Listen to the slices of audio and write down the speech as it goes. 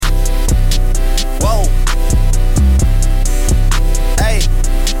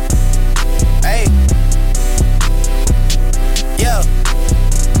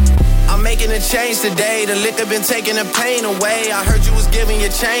yesterday. The liquor been taking the pain away. I heard you was giving your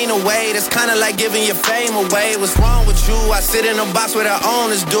chain away. That's kinda like giving your fame away. What's wrong with you? I sit in a box where the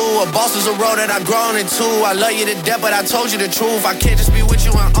owners do. A boss is a role that I've grown into. I love you to death, but I told you the truth. I can't just be with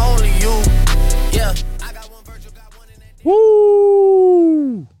you and only you. Yeah. I got one Virgil, got one in that.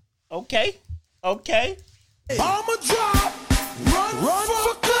 Woo! Okay. I'ma drop, run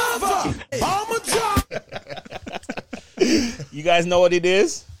for cover. I'ma drop. You guys know what it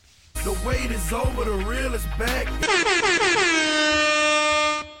is? The wait is over, the real is back.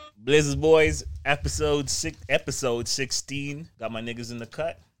 Blizzard Boys, episode 16. Got my niggas in the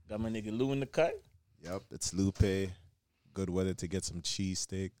cut. Got my nigga Lou in the cut. Yep, it's Lupe. Good weather to get some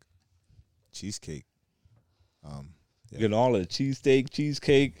cheesecake. You get all the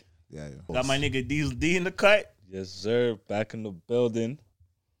cheesecake. Yeah. Got my nigga Diesel D in the cut. Yes, sir. Back in the building.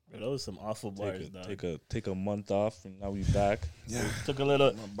 Bro, those some awful bars, dog. Take a month off, and now we back. Yeah. Took a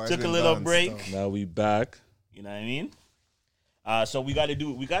little break. Stuff. Now we back. You know what I mean? So we got to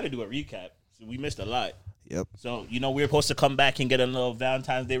do a recap. So we missed a lot. Yep. So we were supposed to come back and get a little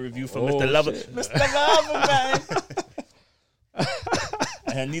Valentine's Day review from Oh, Mr. Lover. shit. Mr. Lover, man.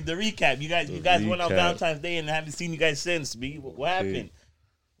 I need the recap. You guys went on recap. Valentine's Day and I haven't seen you guys since. B. What happened?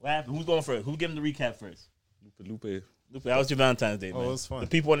 What happened? Who's going first? Who giving the recap first? Lupe. How was your Valentine's Day, man? it was fun. The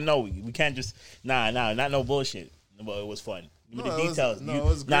people want to know. We can't just not no bullshit. But it was fun. Give me the details. It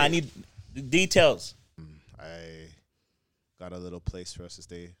was great. I need the details. I got a little place for us to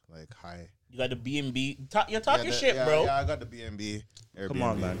stay, like high. You got the B&B. Talk your shit, bro. Yeah, I got the B&B. Come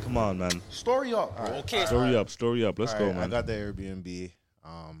on, man. Story up. All right. Okay. Story up. Let's All go, right, man. I got the Airbnb.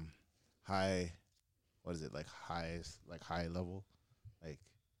 High. What is it like? High level. Like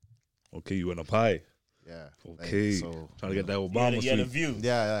Okay, you went up high. yeah. Okay. So Trying to get that Yeah, Obama the suite. view.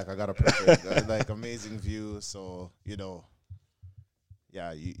 yeah, like I got a perfect, like amazing view. So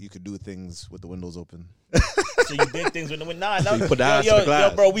yeah, you could do things with the windows open. So you did things with the window. Nah, you put the ass to the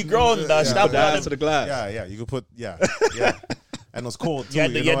glass. Yo, bro, we grown. Stop Put the ass to that. the glass. Yeah, you could put yeah, and it was cold too. Yeah,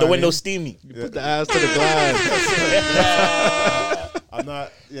 you know the what I window mean? steamy. You put the ass to the glass. I'm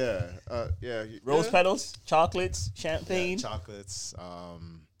not. Yeah. Rose petals, chocolates, champagne. Chocolates,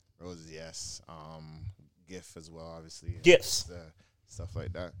 roses, yes. Gift as well, obviously. Gifts. Stuff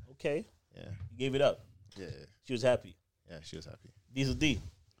like that. Okay, Yeah. you gave it up. Yeah. She was happy. Yeah, she was happy. Diesel D.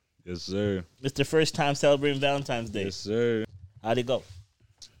 Yes, sir. Mr. First time celebrating Valentine's Day. Yes, sir. How'd it go?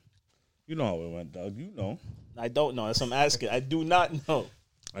 You know how it went, dog. You know. I don't know. That's what I'm asking. I do not know.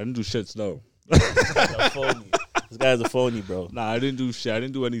 I didn't do shit, though. This guy's a phony. This guy's a phony, bro. Nah, I didn't do shit. I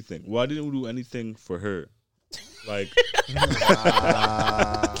didn't do anything. Well, I didn't do anything for her. Like,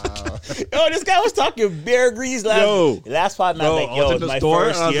 Yo, this guy was talking Bear Grease last part, and I bro, was like, I yo, was in it's the my store,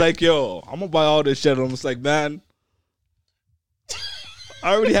 first and I was year. like, yo, I'm gonna buy all this shit. And I'm just like, man,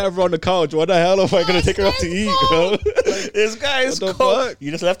 I already have her on the couch. What the hell am I gonna take her out to eat, bro? This guy is What the cold. fuck?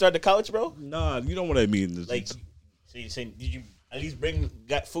 You just left her on the couch, bro? Nah, you know what I mean. Like, so you saying, did you at least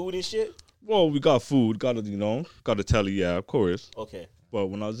got food and shit? Well, we got food, got a telly, yeah, of course. Okay. But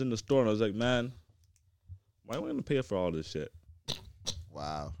when I was in the store, and I was like, man, why am I gonna pay for all this shit?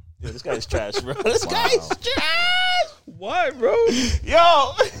 Wow. Yo, this guy's trash, bro. This guy's trash. Why, bro?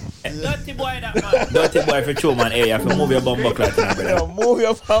 Yo. Dirty boy that man. Dirty boy for true, man. Hey, you have to move your bum buckler, brother. Yo, move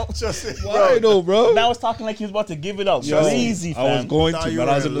your phone. Why though, bro? Man was talking like he was about to give it up. Yo, Easy, fam. I was going Thought to, you man.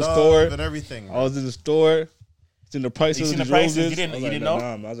 were I was in in the love store. and everything. I was in the store. Seen the prices You of seen the the prices? roses. You didn't- I was you like, didn't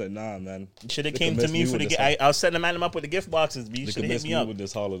know? Nah, I was like, nah, man. You should have They came could to miss me me for the with gift. this I was sending the man up with the gift boxes, B. You They should could have miss hit me me up. with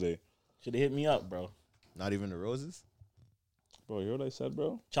this holiday. Should have hit me up, bro. Not even the roses. Bro, you hear what I said,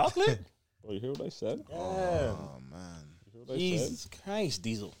 bro? Chocolate? Bro, you hear what I said? Yeah. Oh man. You hear what I said? Jesus Christ,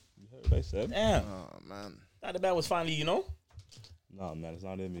 Diesel. You hear what I said? Damn. Oh man. Thought the man was finally, Nah, man, it's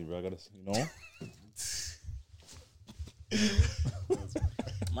not in me, bro. I gotta,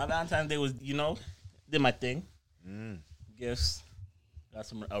 My Valentine's Day was, did my thing. Gifts.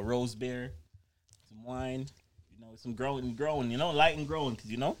 Got a rose beer, some wine, some growing, light and growing,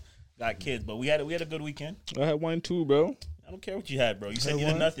 because, got kids. But we had a good weekend. I had wine too, bro. I don't care what you had, bro. You said you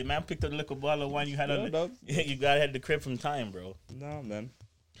wine? had nothing, man. I picked up a liquor bottle of wine you had you got had the crib from time, bro. Nah, man.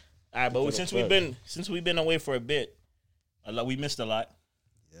 All right, but since we've been away for a bit, we missed a lot.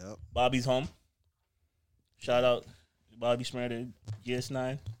 Yep. Bobby's home. Shout out Bobby Smurder,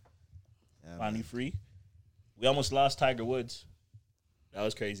 GS9. Yeah, Finally man. free. We almost lost Tiger Woods. That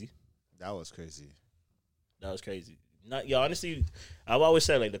was crazy. That was crazy. Honestly, I've always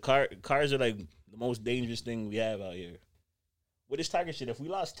said like the cars are like the most dangerous thing we have out here. With this Tiger shit, if we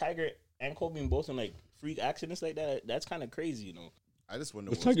lost Tiger and Kobe both in like freak accidents like that, that's kind of crazy, I just wonder.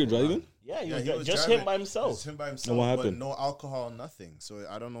 Was what's Tiger going on. driving? Yeah, he Yeah, was he was just driving. him by himself. Just him by himself. And what but happened? no alcohol, nothing. So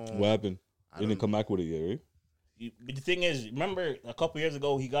I don't know. What happened? He didn't come back with it yet, right? But the thing is, remember a couple years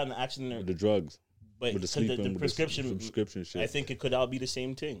ago he got in an accident With the drugs. but With the 'cause sleeping, the prescription, with the prescription shit. I think it could all be the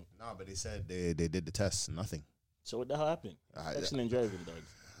same thing. No, but they said they did the test. Nothing. So what the hell happened? Accident driving, dog.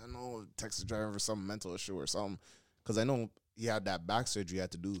 I know Texas driver for some mental issue or something. Because I know he had that back surgery he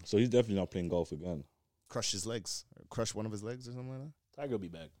had to do. So he's definitely not playing golf again. Crush his legs. Or crush one of his legs or something like that. Tiger will be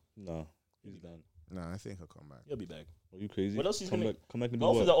back. No, he's done. No, I think he'll come back. He'll be back. Are you crazy? What else he's come gonna back, come back and do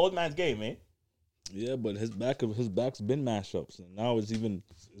golf what? is an old man's game, eh? Yeah, but his back's been mashups, and now it's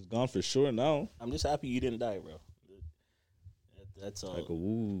gone for sure. Now I'm just happy you didn't die, bro. That's all. Tiger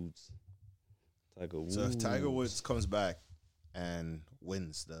Woods. So if Tiger Woods comes back and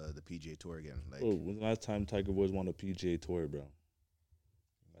wins the PGA Tour again, like When's the last time Tiger Woods won a PGA Tour, bro?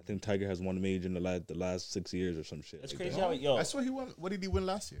 I think Tiger has won a major in the last 6 years or some shit. That's like crazy. that. How yo, I swear he won. What did he win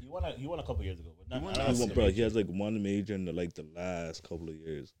last year? he won a couple years ago, but not, He won not last He last won, bro, year. he has like one major in the last couple of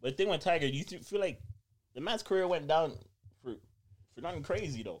years. But the thing with Tiger, you feel like the man's career went down for nothing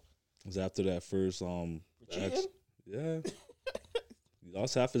crazy though. It was after that first cheating? yeah. He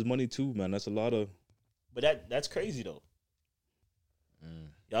lost half his money too, man. That's a lot of. But that's crazy though.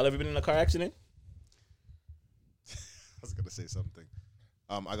 Y'all ever been in a car accident? I was gonna say something.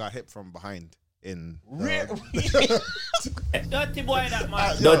 I got hit from behind in. Dirty boy that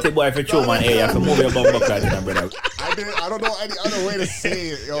man. Dirty boy for true man. Hey, you have to move your bum buck right now, brother. I don't know any other way to say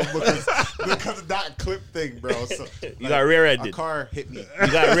it, yo, because of that clip thing, bro. So, You got rear-ended. A car hit me.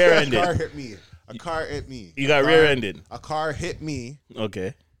 You got rear-ended. A car hit me. A car hit me. You got rear-ended. A car hit me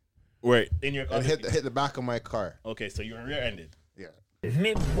Okay. Wait. In your car. and hit the back of my car. Okay, so you were rear-ended. Yeah. It's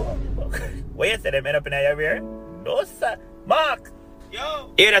me, what you said, them end up in your rear? No, sir. Mark!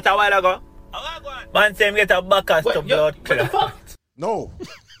 Yo! Hear that a while ago? Man say him get a back as to blood clear. No.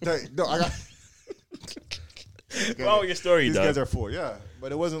 No, I got. Wrong with your story, These dog. guys are full, yeah.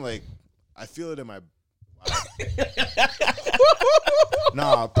 But it wasn't like I feel it in my.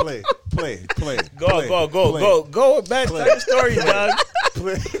 Nah, play. Go, man. Tell your story, dog.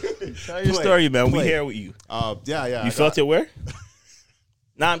 Play. Tell your story, man. We Play. here with you. Yeah. You felt it where?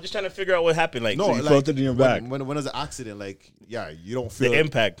 Nah, I'm just trying to figure out what happened. Like, No, so You like, felt it in your back. When there's an accident, like, yeah, you don't feel the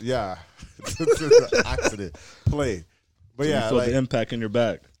impact. Yeah, it's an accident. Play, but You yeah, felt like, the impact in your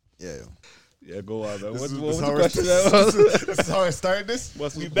back. yeah. Yeah, go on, man. What This was is the how question? That was? This is how I started this.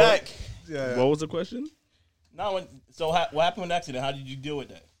 We back. Yeah. What was the question? Now, so what happened with the accident? How did you deal with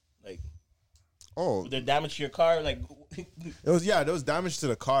that? Like, Oh, was there damage to your car? Like, there was damage to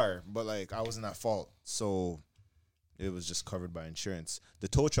the car, but like I wasn't at fault, so it was just covered by insurance. The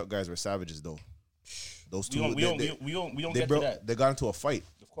tow truck guys were savages, though. Those two, we don't they get broke. to that. They got into a fight.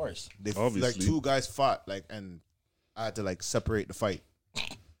 Of course. They Obviously. like two guys fought, like, and I had to like separate the fight.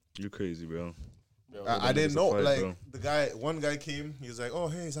 You're crazy, bro. I didn't know. fight, Like bro. one guy came. He was like, "Oh,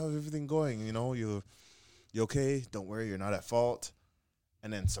 hey, how's everything going? You know, you okay? Don't worry, you're not at fault."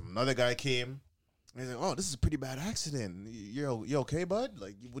 And then another guy came. And he's like, "Oh, this is a pretty bad accident. You okay, bud?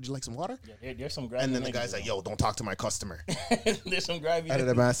 Like, would you like some water?" Yeah, there's some grimy And then the niggas, guy's like, bro. "Yo, don't talk to my customer." There's some grimy And then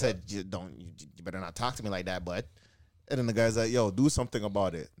the niggas. man said, "You better not talk to me like that, bud." And then the guy's like, "Yo, do something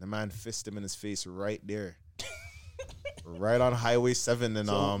about it." The man fisted him in his face right there. Right on Highway 7 and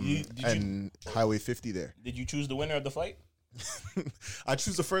So did and Highway 50 there. Did you choose the winner of the fight? I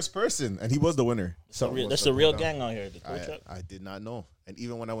choose the first person, and he was the winner. That's the real gang out here. The tow truck. I did not know. And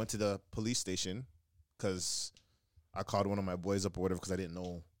even when I went to the police station, because I called one of my boys up or whatever, because I didn't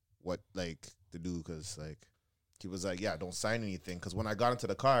know what like to do, because like he was like, "Yeah, don't sign anything." Because when I got into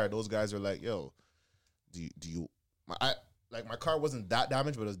the car, those guys were like, "Yo, do you?" My car wasn't that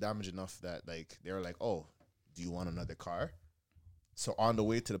damaged, but it was damaged enough that like they were like, "Oh, do you want another car?" So on the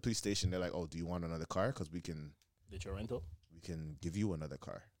way to the police station, they're like, "Oh, do you want another car? Because we can Did your rental? give you another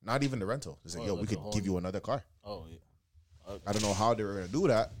car." Not even the rental. They said, "Yo, we that's a could whole- give you another car." Oh, yeah. I don't know how they were gonna do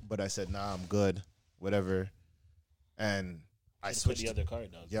that, but I said, "Nah, I'm good, whatever." And I Put switched. the other car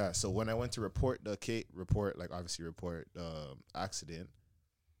down. Yeah, so when I went to report the accident,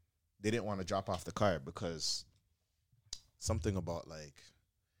 they didn't want to drop off the car because something about like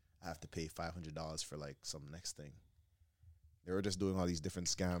I have to pay $500 for like some next thing. They were just doing all these different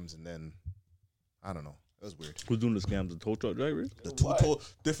scams, and then I don't know. It was weird. Who's doing the scams? The tow truck drivers? The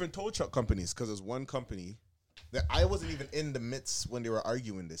different tow truck companies, because there's one company that I wasn't even in the midst when they were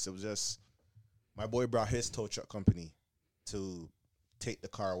arguing this. It was just my boy brought his tow truck company to take the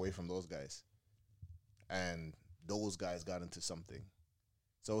car away from those guys, and those guys got into something.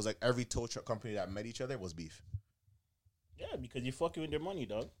 So it was like every tow truck company that met each other was beef. Yeah, because you're fucking with their money,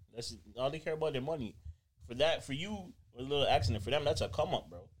 dog. That's all they care about, their money. For you, a little accident. For them, that's a come up,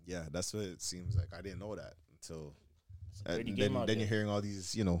 bro. Yeah, that's what it seems like. I didn't know that until And then you're hearing all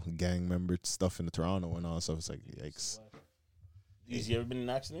these, gang member stuff in Toronto and all that stuff. It's like, yikes. You ever been in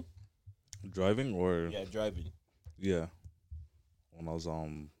an accident? Driving or? Yeah, driving. Yeah. When I was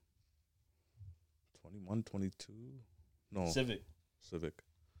 21, 22. No. Civic.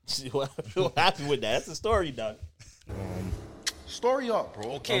 What happened with that? That's a story, dog. Story up,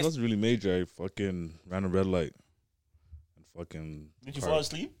 bro. Okay. It wasn't really major. I fucking ran a red light. And fucking. Did you fall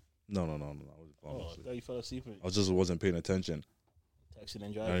asleep? No. I wasn't falling asleep. I thought you fell asleep. I wasn't paying attention. Texting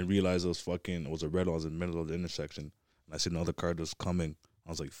and And I driving. realized it was a red light. I was in the middle of the intersection. And I see another car just coming. I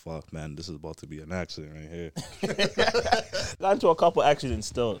was like, fuck, man, this is about to be an accident right here. Got into a couple accidents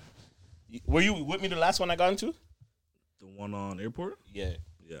still. Were you with me the last one I got into? The one on airport? Yeah.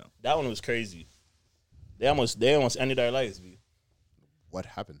 Yeah. That one was crazy. They almost ended our lives, B. What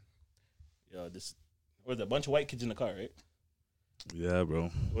happened? Yo, was a bunch of white kids in the car, right? Yeah, bro.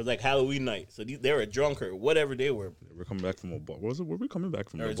 It was like Halloween night. So they were drunk or whatever they were. They were coming back from a bar. Were we coming back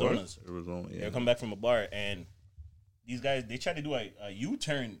from Arizona, yeah. They were coming back from a bar, and these guys, they tried to do a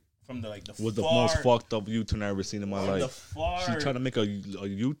U-turn from the was the most fucked up U-turn I ever seen in my life. She tried to make a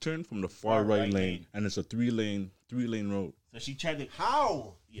U-turn from the far right lane, and it's a three lane road. So she tried to.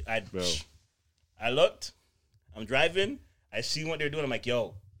 How? I looked. I'm driving. I see what they're doing. I'm like,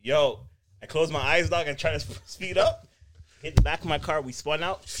 yo. I close my eyes, dog, and try to speed up. Hit the back of my car. We spun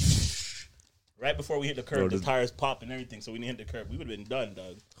out. Right before we hit the curb, the tires popped and everything, so we didn't hit the curb. We would have been done,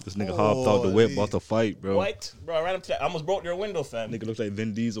 dog. This nigga hopped out the whip, about to fight, bro. What? Bro, I ran up to that. I almost broke their window, fam. Nigga looks like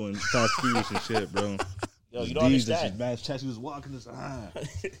Vin Diesel and Fast Furious and shit, bro. Yo, you don't understand. Man's chest, he was walking this.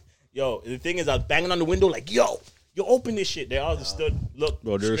 Yo, the thing is, I was banging on the window like, yo, open this shit. They all just stood, look.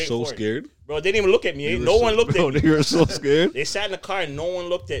 Bro, they were so scared. Bro, they didn't even look at me. No one looked at me. They were so scared. They sat in the car and no one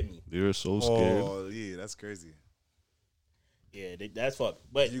looked at me. They were so scared. Oh, yeah, that's crazy. Yeah, that's fucked.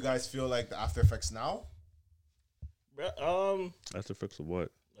 But do you guys feel like the after effects now? After effects of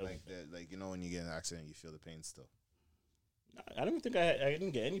what? Like when you get in an accident, you feel the pain still. I don't think I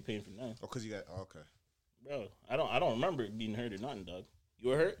didn't get any pain from that. Oh, cause you got okay. Bro, I don't remember being hurt or nothing, dog. You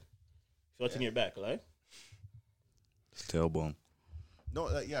were hurt? Felt in your back, right? It's tailbone.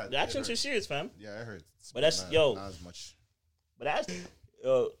 No, yeah. The accidents are serious, fam. Yeah, I heard. But that's not as much. But that's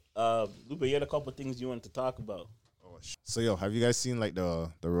Lupe, you had a couple things you wanted to talk about. So have you guys seen like the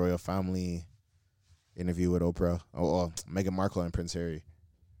royal family interview with Oprah? Meghan Markle and Prince Harry.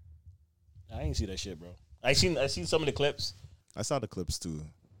 I didn't see that shit, bro. I seen some of the clips. I saw the clips too.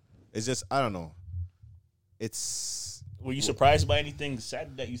 It's just I don't know. Were you surprised by anything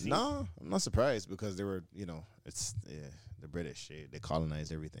sad that you see? No, I'm not surprised because they were, the British. They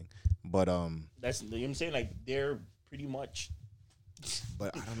colonized everything. But that's, you know what I'm saying? Like they're pretty much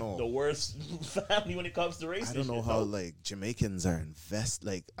but I don't know. the worst family when it comes to race. I don't know how like Jamaicans are I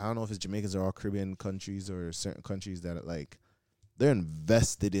don't know if it's Jamaicans or all Caribbean countries or certain countries that like they're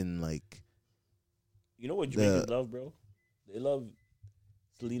invested in like. You know what Jamaicans love, bro? They love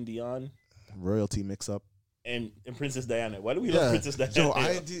Celine Dion, royalty mix up, and Princess Diana. Why do we love Princess Diana?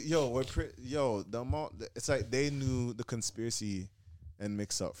 The amount. It's like they knew the conspiracy and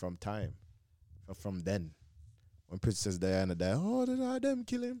mix up from then. When Princess Diana died, them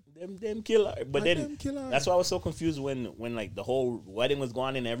kill him. Them kill her. But then them kill her. That's why I was so confused when like the whole wedding was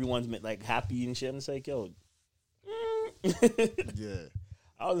gone and everyone's like happy and shit. And it's like, yo. Yeah.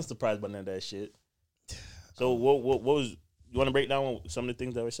 I wasn't surprised by none of that shit. So what was, you want to break down some of the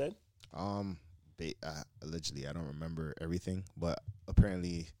things that were said? Allegedly, I don't remember everything, but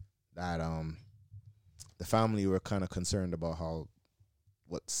apparently that the family were kind of concerned about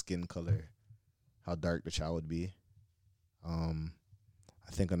what skin color, how dark the child would be. I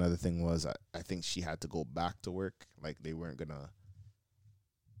think another thing was I think she had to go back to work. Like they weren't gonna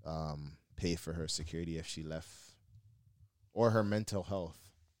pay for her security if she left, or her mental health.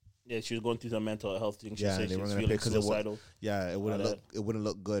 Yeah, she was going through some mental health thing. She Yeah, said they she weren't was gonna pay feeling because suicidal. it wouldn't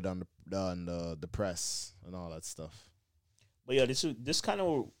look good on the press and all that stuff. But yeah, this kind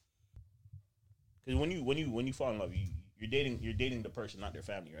of, because when you fall in love, you're dating the person, not their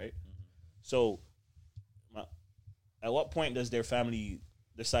family, right? Mm-hmm. So, at what point does their family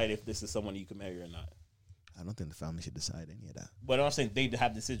decide if this is someone you can marry or not? I don't think the family should decide any of that. But I'm saying they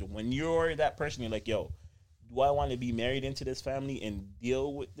have the decision. When you're that person, you're like, yo, do I want to be married into this family and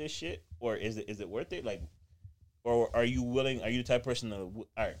deal with this shit, or is it worth it? Like, or are you willing? Are you the type of person to? All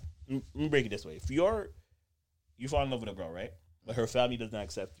right, let me break it this way: if you fall in love with a girl, right, but her family does not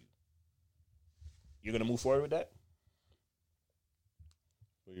accept you, you're gonna move forward with that.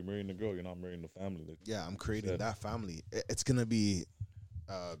 But you're marrying the girl, you're not marrying the family. Like, yeah, I'm creating that family. It's gonna be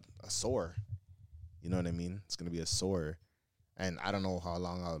a sore. You know what I mean? It's gonna be a sore, and I don't know how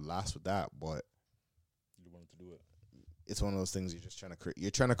long I'll last with that, but you wanted to do it. it's one of those things you're just trying to create.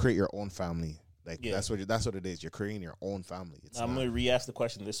 You're trying to create your own family. Like that's what it is. You're creating your own family. I'm gonna re-ask the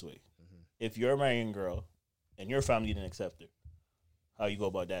question this way: if you're marrying a girl and your family didn't accept her, how you go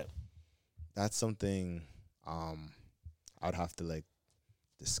about that? That's something I'd have to like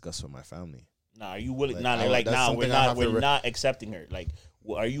discuss with my family. Nah, are you willing? We're not accepting her. Like,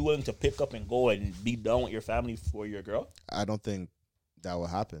 are you willing to pick up and go and be done with your family for your girl? I don't think that will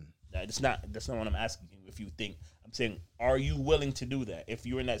happen. That's not what I'm asking you. If you think, I'm saying, are you willing to do that? If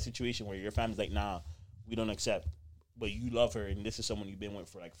you're in that situation where your family's like, nah, we don't accept, but you love her and this is someone you've been with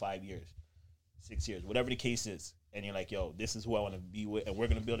for like 5 years, 6 years, whatever the case is, and you're like, yo, this is who I want to be with, and we're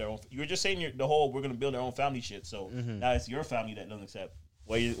gonna build our own. You were just saying we're gonna build our own family shit. So now it's your family that doesn't accept.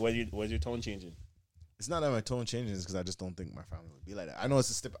 Why's your tone changing? It's not that my tone changes, because I just don't think my family would be like that. I know it's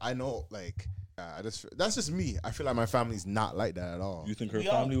a step. I know, like, that's just me. I feel like my family's not like that at all. You think her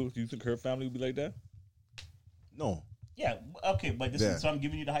family would be like that? No. Yeah. Okay, but so I'm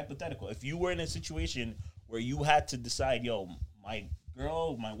giving you the hypothetical. If you were in a situation where you had to decide, yo, my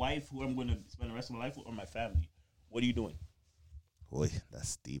girl, my wife, who I'm going to spend the rest of my life with, or my family, what are you doing? Boy,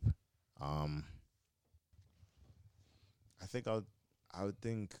 that's deep. I think I would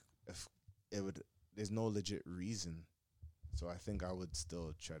think if it would. There's no legit reason, so I think I would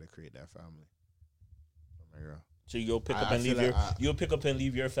still try to create that family for my girl. So you'll pick up and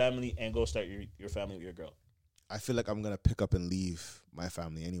leave your family and go start your family with your girl. I feel like I'm gonna pick up and leave my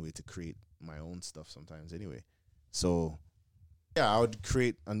family anyway to create my own stuff sometimes anyway. So yeah, I would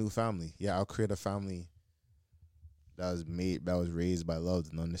create a new family. Yeah, I'll create a family that was raised by love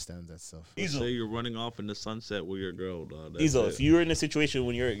and understands that stuff. Say you're running off in the sunset with your girl, dog. Diesel, if you're in a situation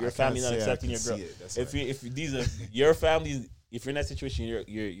when your family's not accepting your girl, if these are your family, if you're in that situation,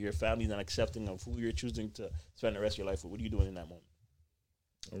 your family's not accepting of who you're choosing to spend the rest of your life with, what are you doing in that moment?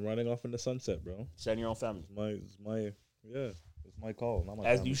 I'm running off in the sunset, bro. Starting your own family. It's my call. Not my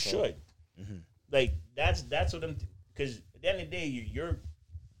as you should. Mm-hmm. Like that's what I'm. Because at the end of the day,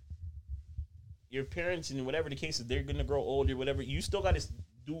 your parents and whatever the case is, they're gonna grow older, whatever. You still got to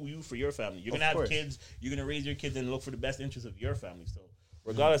do you for your family. You're gonna have kids. You're gonna raise your kids and look for the best interests of your family. So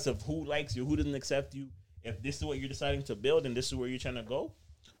regardless of who likes you, who doesn't accept you, if this is what you're deciding to build and this is where you're trying to go,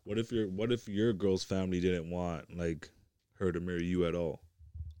 what if your girl's family didn't want like her to marry you at all?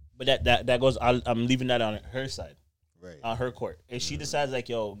 But that goes. I'm leaving that on her side, right? On her court. If she decides like,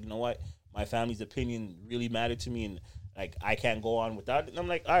 yo, you know what, my family's opinion really mattered to me, and like I can't go on without it. And I'm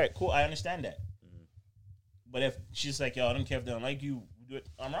like, all right, cool, I understand that. But if she's like, yo, I don't care if they don't like you, do it,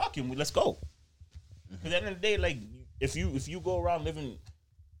 I'm rocking. Let's go. Because at the end of the day, like, if you go around living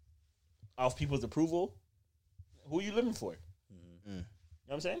off people's approval, who are you living for? You know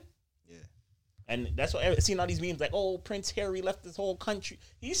what I'm saying? Yeah. And that's why I've seen all these memes like, oh, Prince Harry left this whole country.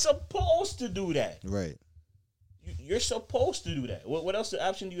 He's supposed to do that. Right. You're supposed to do that. What else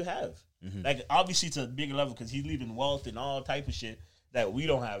option do you have? Like, obviously, it's a bigger level because he's leaving wealth and all type of shit that we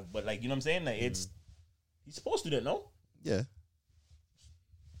don't have. But, like, you know what I'm saying? Like, it's... He's supposed to do that, no? Yeah.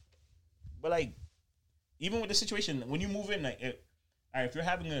 But, like, even with the situation, when you move in, like, if you're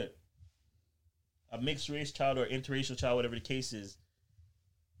having a mixed-race child or interracial child, whatever the case is,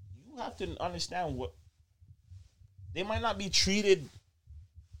 you have to understand what... They might not be treated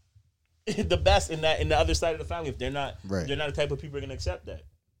the best in the other side of the family if they're not they're not the type of people who are going to accept that.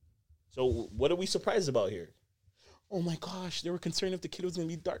 So, what are we surprised about here? Oh, my gosh, they were concerned if the kid was going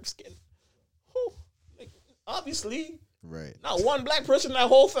to be dark-skinned. Obviously, right? Not one black person in that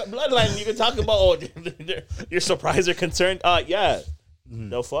whole bloodline. You can talk about, oh, you're surprised or concerned. Yeah,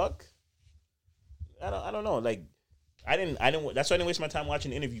 the fuck. I don't know. Like, I didn't. That's why I didn't waste my time watching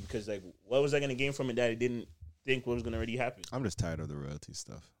the interview because, like, what was I gonna gain from it that I didn't think what was gonna already happen? I'm just tired of the royalty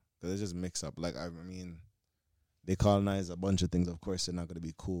stuff because it's just mix up. Like, I mean, they colonize a bunch of things. Of course, they're not gonna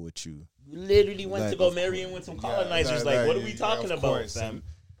be cool with you. You literally went to go marry in with some colonizers. What are we talking about, fam?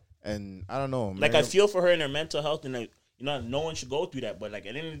 And I don't know. Like, I feel for her and her mental health, and like, no one should go through that. But like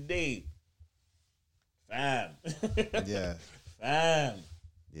at the end of the day, fam. Yeah. Fam.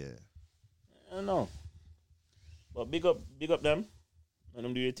 Yeah. I don't know. But big up them. Let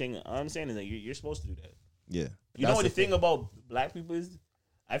them do your thing. All I'm saying is that you're supposed to do that. Yeah. You know what the thing about black people is?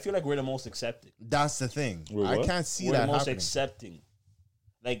 I feel like we're the most accepting. That's the thing. I can't see that. We're the most happening. accepting.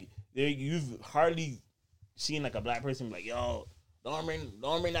 Like, you've hardly seen like a black person be like, yo, don't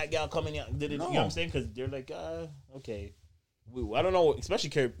bring that gal coming out. You know what I'm saying? Because they're like, okay. I don't know, especially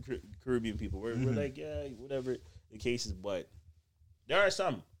Caribbean people. We're like, yeah, whatever the case is. But there are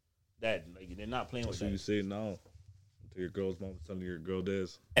some that like they're not playing with that. So you say no to your girl's mom, telling your girl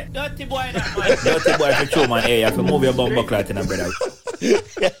this. Dirty boy, that man. Dirty boy, for true, man. Hey, you have to move your bum buckler to them, brother.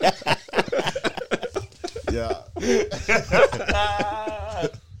 Yeah.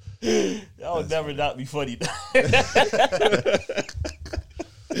 That would never not be funny.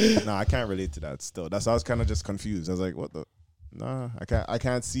 No, I can't relate to that still. That's why I was kind of just confused. I was like, what the? Nah, I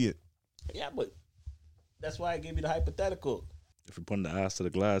can't see it. Yeah, but that's why I gave you the hypothetical. If you're putting the ass to the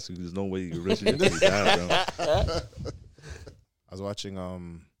glass, there's no way you can risk it. That, bro. I was watching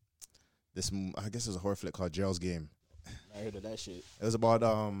this. I guess it was a horror flick called Gerald's Game. I heard of that shit. It was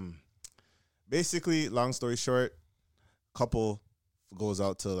about basically, long story short, couple goes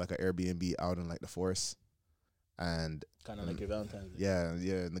out to like an Airbnb out in like the forest, and kind of like your Valentine's Day. Yeah,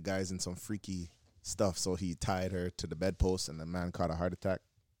 and the guy's in some freaky stuff, so he tied her to the bedpost, and the man caught a heart attack.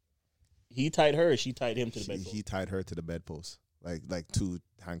 He tied her, or she tied him to the bedpost? He tied her to the bedpost, like 2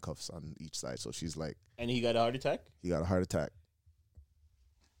 handcuffs on each side. So she's like, and he got a heart attack. He got a heart attack,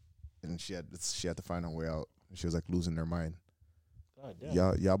 and she had to find her way out. She was like losing her mind. God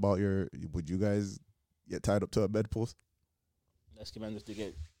damn. Y'all would you guys get tied up to a bedpost? That's commanders to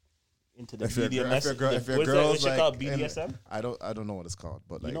get into the BDSM. If your girl's like, called BDSM? I don't know what it's called,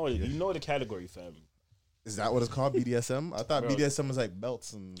 but like you know the category, fam. Is that what it's called, BDSM? I thought BDSM was like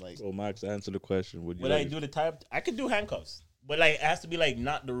belts and like. Well, Max, answer the question. Would I do the type? I could do handcuffs, but like it has to be like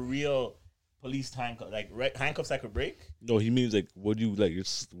not the real police handcuffs. Like handcuffs I could break. No, he means like would you let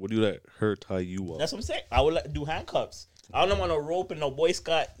her tie you up? That's what I'm saying. I would do handcuffs. I don't want no rope and no Boy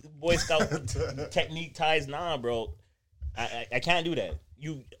Scout technique ties. Nah, bro. I can't do that.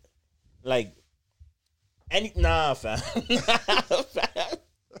 You like fam.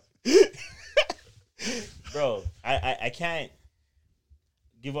 Bro, I can't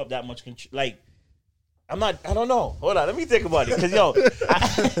give up that much control. Like I don't know. Hold on, let me think about it. Cause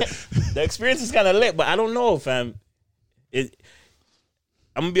the experience is kind of lit, but I don't know, fam. I'm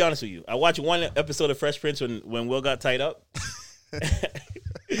gonna be honest with you. I watched one episode of Fresh Prince when Will got tied up.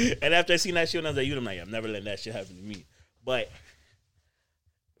 And after I seen that shit, I was like, I'm never letting that shit happen to me. But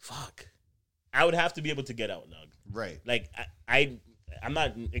fuck, I would have to be able to get out, dog. Right. Like I'm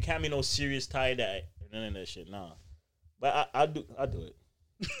not. It can't be no serious tie that none of that shit. Nah. But I'll do it.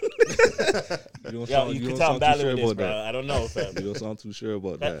 You can tell I'm battling with this, bro. I don't know, fam. You don't sound too sure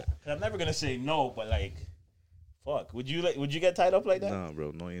about that. I'm never gonna say no, but like, fuck. Would you get tied up like that? Nah,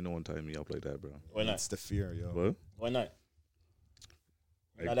 bro. No, ain't no one tying me up like that, bro. Why not? It's the fear, yo. What? Why not?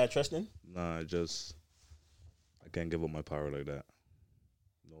 Not that trusting? Nah, I can't give up my power like that.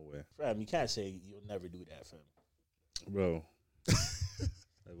 No way. Fam, you can't say you'll never do that, fam. Bro.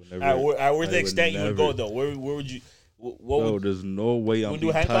 Where's the extent you would go, though? Where would you... Bro, there's no way I'm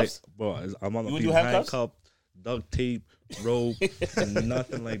being tied. Bro, I'm not being handcuffed, duct tape, rope,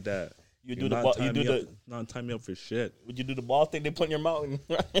 nothing like that. Not tie me up for shit. Would you do the ball thing they put in your mouth?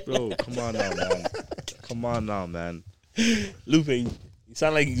 Bro, come on now, man. Come on now, man. Lupe, you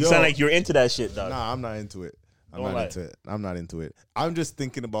sound like you're into that shit, dog. Nah, I'm not into it. I'm not into it. I'm just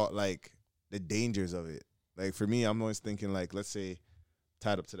thinking about like the dangers of it. Like for me, I'm always thinking like, let's say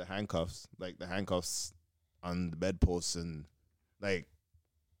tied up to the handcuffs, like the handcuffs on the bedpost, and like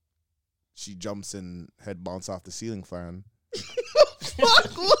she jumps and head bounce off the ceiling fan.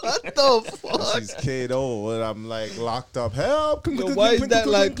 Fuck, what the fuck? She's KO, and I'm like locked up. Help! Why is that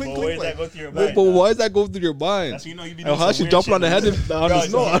like? Why does that go through your mind? But why does that go through your mind? That's, you be how she jumping on the head on the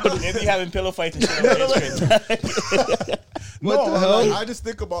snow? They be having pillow fights and shit. What the hell? I just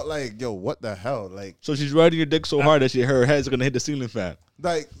think about like, yo, what the hell? Like, so she's riding your dick so hard that her head's gonna hit the ceiling fan.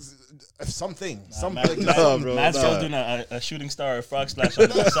 Like something. Man's doing a shooting star or frog splash on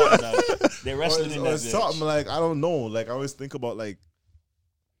something. They're wrestling in that bitch. Something like, I don't know. Like I always think about like,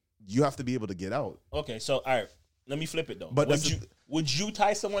 you have to be able to get out. Okay, so all right, let me flip it though. But would you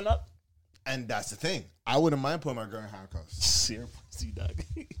tie someone up? And that's the thing. I wouldn't mind putting my girl in handcuffs. See, dog.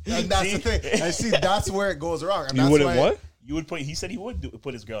 And that's the thing. And see, that's where it goes wrong. And you that's wouldn't what? You would put. He said he would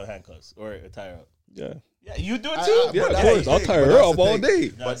put his girl in handcuffs or tie her up. Yeah. Yeah, you do it too. Yeah, of course. I'll tie her up all day.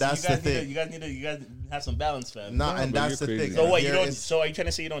 But that's the thing. You guys have some balance, fam. Nah, and that's the thing. So what? So are you trying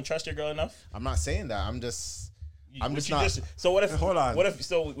to say you don't trust your girl enough? I'm not saying that. I'm just not. So what if? Hold on. What if?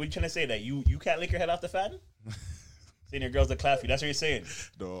 So what you trying to say that you can't lick your head off the fan? Saying your girls are clappy. That's what you're saying.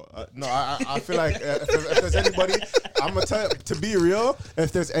 No, I feel like if there's anybody, I'm gonna tell you, to be real,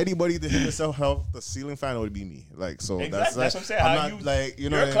 if there's anybody to hit yourself help, the ceiling fan would be me. Like, so exactly. That's what I'm saying. I'm not, like, you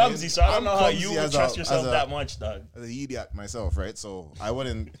know, you're clumsy, so I don't know how you would trust yourself that much, dog. As an idiot myself, right? So I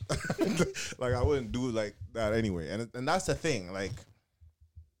wouldn't, I wouldn't do like that anyway. And that's the thing. Like,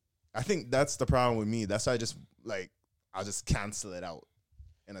 I think that's the problem with me. That's why I'll just cancel it out,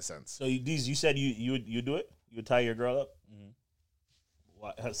 in a sense. So you said you do it. You would tie your girl up?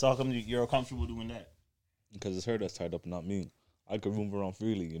 Mm-hmm. So how come you're comfortable doing that? Because it's her that's tied up, not me. I could move around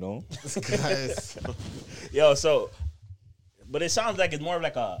freely, you know. Guys, Yo, so, but it sounds like it's more of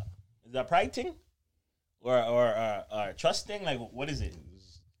like is that pride thing, or trust thing? Like, what is it?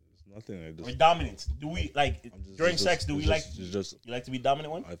 It's nothing. I just, Or dominance? Do we like during sex? Do we like? Just You like to be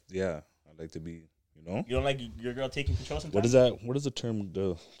dominant one? yeah, I like to be. You know. You don't like your girl taking control sometimes? What is that? What is the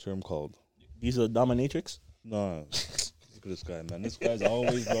term called? These are dominatrix. No. Look at this guy, man. This guy's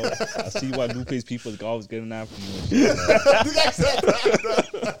always, bro. I see why Lupe's people is always getting after you and shit.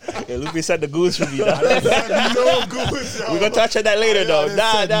 Yeah, Lupe said the goons for me. no goons. We're gonna touch on that later, though.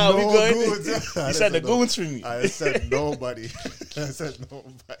 Nah, we good. Goons. You said the goons for me. I said nobody. I said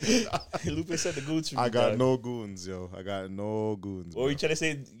nobody. Lupe said the goons for me. I got dog. no goons, yo. I got no goons. What were you trying to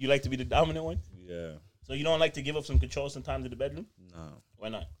say? You like to be the dominant one? Yeah. So you don't like to give up some control sometimes in the bedroom? No. Why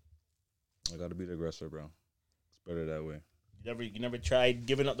not? I gotta be the aggressor, bro. It's better that way. You never tried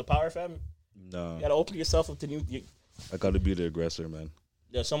giving up the power, fam? No. You gotta open yourself up to new. I gotta be the aggressor, man.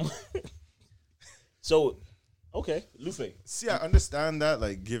 Yeah, someone. So, okay, Lupe. See, I understand that,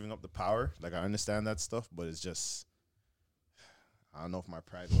 like, giving up the power. Like, I understand that stuff, but it's just, I don't know if my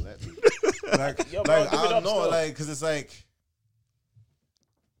pride will let me. Like, Yo, bro, like I don't know, still. like, because it's like,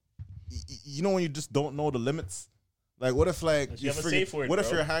 you know when you just don't know the limits? Like, what if, like, You have a safe word, what if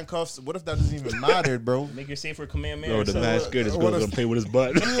bro. your handcuffs, what if that doesn't even matter, bro? Make your safe word Kamehameha. Bro, the man scared his girl's gonna play with his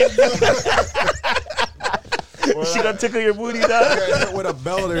butt. She done tickle your booty, dog. Hit with a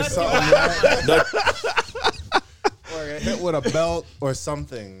belt or something, right? Or get hit with a belt or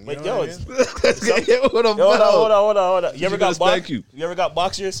something. But you yo, know what I it's, mean? hold on. You ever got Thank boxed? you. You ever got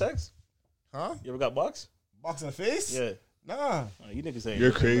boxed during sex? Huh? You ever got boxed? Box in the face? Yeah. Nah. Oh, you niggas ain't.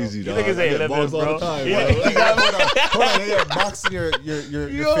 You're living, crazy, bro. dog. You niggas I ain't get living, balls all bro. the time, Yeah, bro. you got- Hold on, you're boxing your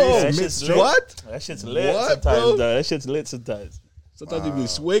Yo, face that shit's mid-stroke? What? That shit's lit What, sometimes, bro? dog. That shit's lit sometimes. Sometimes you be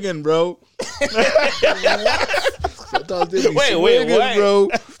swinging, bro. Sometimes they be Wait, swinging, what? bro.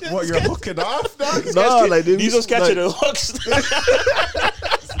 What, you're hooking off, dog? Nah, like they be These was catching like, the hooks.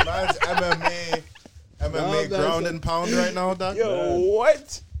 This man's MMA Nah, ground that's and pound right now, dog. Yo,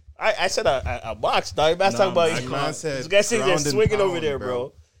 what? I said a box, dog. That's talking about. man said This guy said they're ground and swinging over pound, there,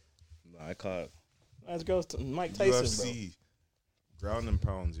 bro. bro. I caught. That's girls, Mike Tyson, UFC. Ground and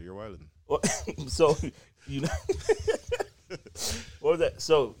pounds. You're wilding. bro. So, you know, what was that?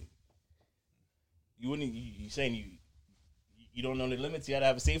 So, you wouldn't. You saying you don't know the limits? You gotta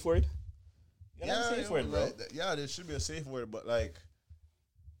have a safe word. You gotta have a safe word, bro. Yeah, there should be a safe word, but like,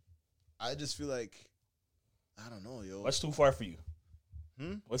 I just feel like, I don't know, yo. What's too far for you?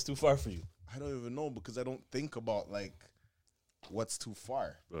 What's too far for you? I don't even know because I don't think about like what's too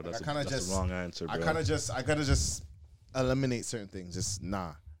far. Bro, Like, that's, I kind of that's just the wrong answer, bro. I gotta just eliminate certain things. Just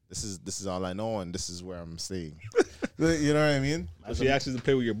nah. This is all I know, and this is where I'm staying. You know what I mean? If she asks you to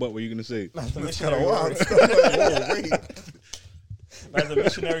play with your butt, what are you gonna say? That's a It's kind of missionary wild. warrior. Whoa, wait. That's a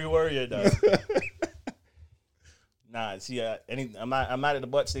missionary warrior, dog. Nah, see, I'm not at the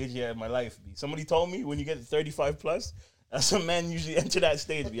butt stage yet in my life. B. Somebody told me when you get to 35 plus, that's when men usually enter that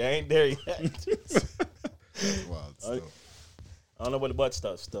stage. B. I ain't there yet. Wild still. I don't know about the butt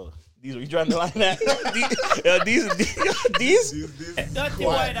stuff still. These are you trying to line that? These?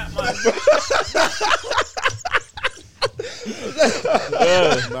 DuttyBowy Dat, man.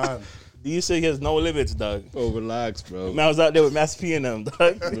 Man, These say he has no limits, dog. Oh, relax, bro. Man, I was out there with Master P and them,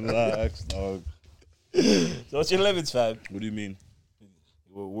 dog. Relax, dog. So what's your limits, fam? What do you mean?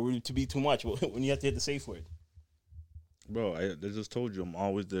 Were to be too much when you have to hit the safe word? Bro, I just told you I'm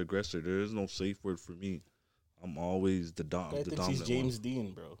always the aggressor. There is no safe word for me. I'm always the I dominant think he's James one.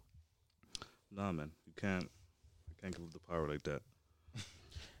 Dean, bro. Nah, man. I can't give up the power like that.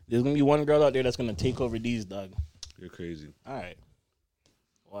 There's gonna be one girl out there that's gonna take over these, dog. You're crazy. All right,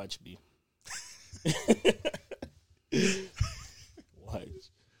 watch me. Watch.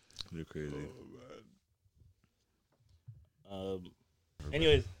 You're crazy.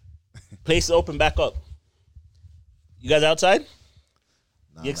 Anyways, place to open back up. You guys outside?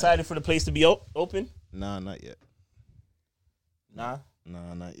 nah, You excited for the place to be open? Nah, not yet. Nah.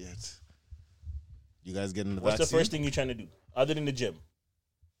 Nah, not yet. You guys getting the What's vaccine? the first thing you're trying to do other than the gym?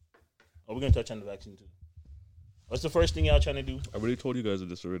 Are we gonna touch on the vaccine too? What's the first thing y'all trying to do? I already told you guys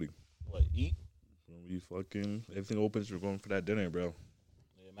this already. What, eat? When we fucking everything opens, we're going for that dinner, bro.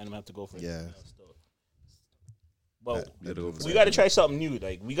 Yeah, man, I'm have to go for it. Yeah. But Gotta go for we that got to dinner. try something new.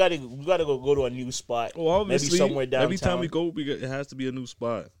 Like we got to go to a new spot. Well, obviously, maybe somewhere downtown. every time we go, it has to be a new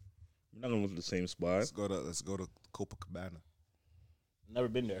spot. We're not gonna go to the same spot. Let's go to Copacabana. Never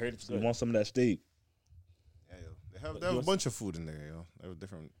been there. Heard it's We good. want some of that steak. Yeah, yo. They have a bunch of food in there, yo. They have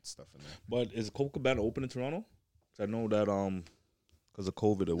different stuff in there. But is Copacabana open in Toronto? 'Cause I know that because of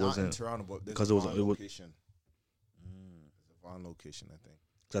COVID, it Not in wasn't. Toronto, but there's 'cause a it was- Vaughan it was- location. There's a On Location, I think.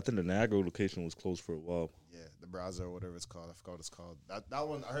 I think the Niagara location was closed for a while. Yeah, the Browser or whatever it's called. I forgot what it's called. That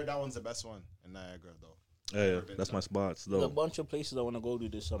one, I heard that one's the best one in Niagara though. Yeah, that's my spots though. There's a bunch of places I want to go to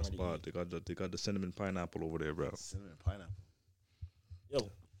this summer. They got the cinnamon pineapple over there, bro. Cinnamon pineapple.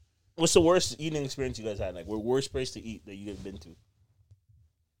 Yo, what's the worst eating experience you guys had? Like, worst place to eat that you guys been to?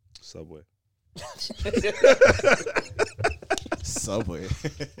 Subway. Subway.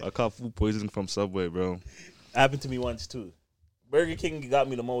 I caught food poisoning from Subway, bro. Happened to me once too. Burger King got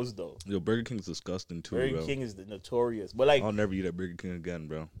me the most though. Yo, Burger King's disgusting too, Burger bro. King is the notorious, but like I'll never eat at Burger King again,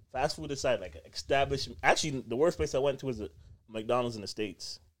 bro. fast food aside, like establishment. Actually, the worst place I went to was a McDonald's in the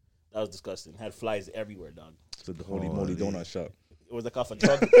States. That was disgusting. Had flies everywhere, dog. So the Holy Moly Donut Shop. It was like off a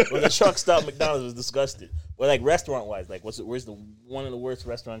truck. It was a truck stop McDonald's. It was disgusting. But like restaurant wise, like where's the one of the worst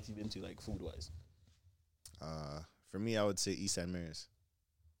restaurants you've been to, like food wise? For me, I would say East St. Mary's.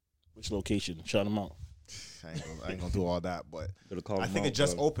 Which location? Shout them out. I ain't gonna do all that, but I think it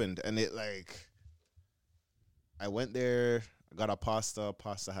just opened, and it like I went there. I got a pasta.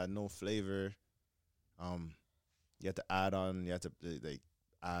 Pasta had no flavor. You had to add on. You had to like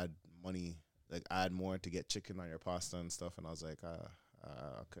add money, like add more to get chicken on your pasta and stuff. And I was like, I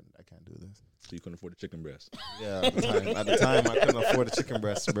can't do this. So you couldn't afford the chicken breast? Yeah, at the time I couldn't afford a chicken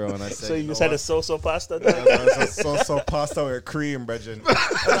breast, bro. And I said, so you just had a so-so pasta? A so-so pasta with cream, brethren. And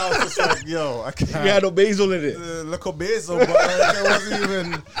I was just like, yo, I can't. You had no basil in it. Little basil, but like,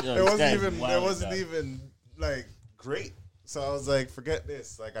 it wasn't even like great. So I was like, forget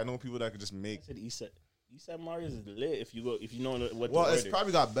this. Like I know people that could just make. I said East Mario's is lit if you know what. Well, it's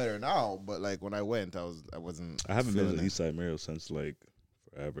probably got better now, but like when I went, I wasn't. I haven't been to East Side Mario since like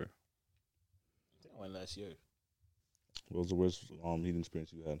forever. I think I went last year. What was the worst eating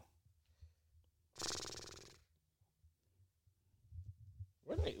experience you had?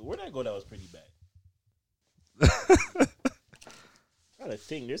 Where did I go that was pretty bad? I'm trying to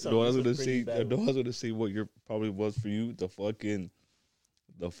think. There's something. I was gonna say what your probably was for you. The fucking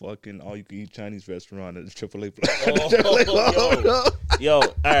all you can eat Chinese restaurant at the AAA. Yo,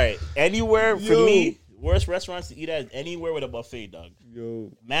 all right. Anywhere for me, worst restaurants to eat at anywhere with a buffet, dog.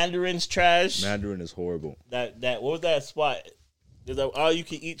 Yo, Mandarin's trash. Mandarin is horrible. That what was that spot? There's a all you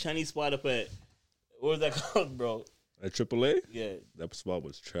can eat Chinese spot up at what was that called, bro? At AAA? Yeah, that spot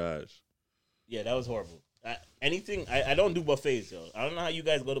was trash. Yeah, that was horrible. I don't do buffets, yo. I don't know how you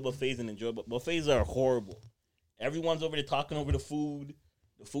guys go to buffets and enjoy, but buffets are horrible. Everyone's over there talking over the food.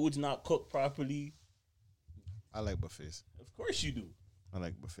 The food's not cooked properly. I like buffets. Of course you do. I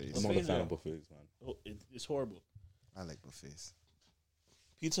like buffets. I'm not a fan of buffets, man. Oh, it's horrible. I like buffets.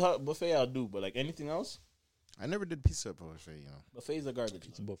 Pizza Hut buffet I'll do, but like anything else? I never did Pizza Hut buffet, you know. Buffets are garbage.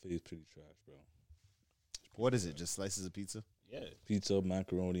 Pizza buffet is pretty trash, bro. What is it? Just slices of pizza? Yeah. Pizza,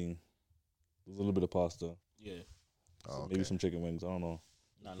 macaroni, a little bit of pasta. Yeah. Maybe some chicken wings. I don't know.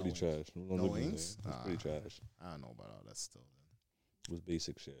 Pretty trash. No wings? It's pretty trash. I don't know about all that still. It was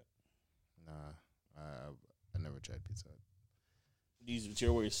basic shit. Nah, I never tried Pizza Hut. What's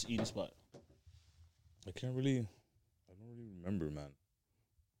your worst eating spot? I don't really remember, man.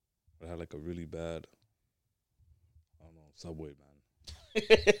 I had like a really bad, I don't know, Subway,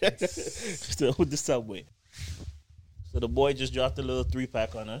 man. Still with the Subway. So the boy just dropped a little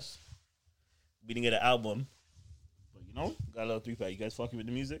 3-pack on us. We didn't get an album, but got a little 3-pack. You guys fucking with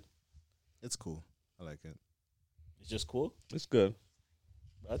the music? It's cool. I like it. It's just cool? It's good.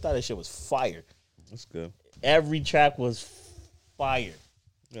 I thought that shit was fire. It's good. Every track was fire.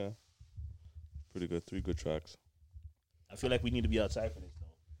 Yeah. Pretty good. 3 good tracks. I feel like we need to be outside for this,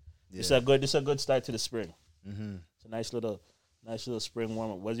 though. Yeah. This is a good start to the spring. Mm-hmm. It's a nice little spring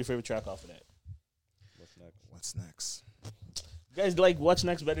warm-up. What's your favorite track off of that? What's next? You guys like What's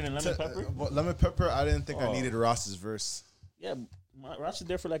Next better than Lemon Pepper? Lemon Pepper, I didn't think I needed Ross's verse. Yeah, Ross is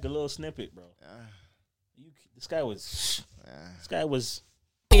there for like a little snippet, bro. This guy was...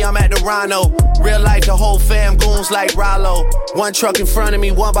 I'm at the Rhino. Real life, the whole fam goons like Rollo. One truck in front of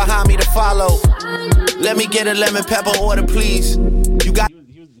me, one behind me to follow. Let me get a lemon pepper order, please. You got...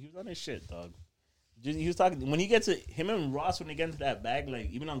 He was on his shit, dog. He was talking... When he gets to... Him and Ross, when they get into that bag, like,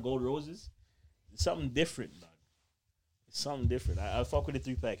 even on Gold Roses, it's something different, dog. It's something different. I fuck with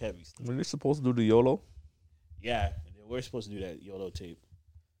the 3-pack heavies. Were they supposed to do the YOLO? Yeah, they were supposed to do that YOLO tape.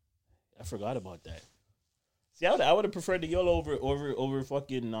 I forgot about that. See, I would have preferred the YOLO over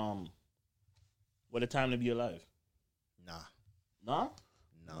fucking What a Time to Be Alive. Nah? No,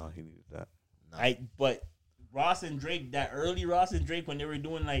 he needed that. Nah. But Ross and Drake, that early Ross and Drake when they were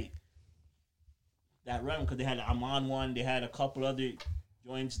doing like that run, because they had I'm On one, they had a couple other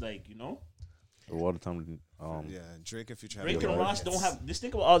joints, like, A lot of time. Yeah, Drake, if you try Drake and Ross don't have. Just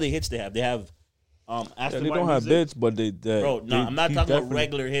think about all the hits they have. They have They don't have hits, but they. Bro, no, I'm not talking about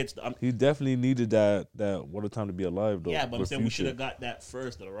regular hits. He definitely needed that. What a Time to Be Alive, though. Yeah, but I'm saying we should have got that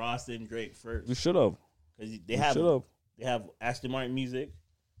first, the Ross and Drake first. We should have. Because they have Aston Martin music.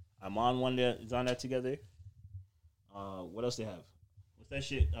 I'm on one that's on that together. What else they have? What's that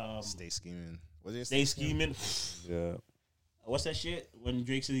shit? Stay Scheming. Stay Scheming. Yeah. What's that shit? When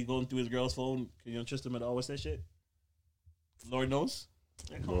Drake says he's going through his girl's phone, you don't trust him at all. What's that shit? Lord knows.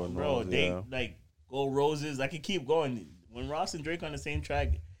 Like, come on, bro. They like Gold Roses. I can keep going. When Ross and Drake on the same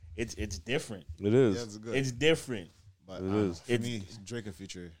track, it's different. It is. Yeah, it's good. It's different. But it is. For me, Drake and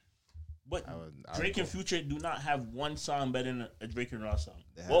Future. But Drake and Future do not have one song better than a Drake and Ross song.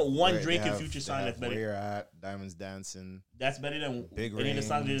 One Drake and Future song that's better. Where You're At, Diamonds Dancing. That's better than Big any of the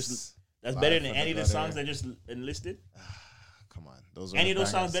songs. That's better than any of the songs that just enlisted. Come on, those. Any of those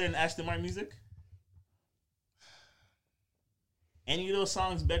songs better than Aston Martin music? Any of those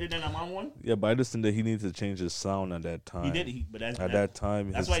songs better than I'm on one? Yeah, but I just think that he needs to change his sound at that time. He did, but at that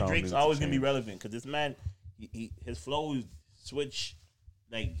time, that's why Drake's always gonna be relevant because this man, his flow switch,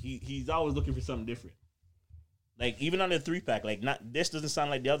 like he's always looking for something different. Like even on the 3-pack, like this doesn't sound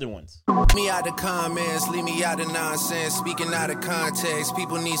like the other ones. Me out the comments, leave me out of nonsense. Speaking out of context,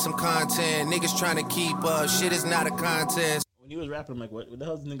 people need some content. Niggas trying to keep up, shit is not a contest. When he was rapping, I'm like, what the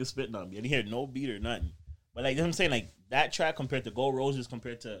hell's the nigga spitting on me? I didn't hear no beat or nothing. But like I'm saying, like that track compared to Gold Roses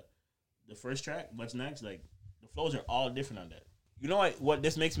compared to the first track, What's Next, like the flows are all different on that. You know what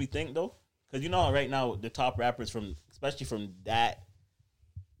this makes me think though? Because you know right now the top rappers from, especially from that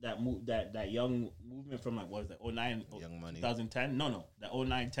young movement from like what was that 09 Young Money 2010 no that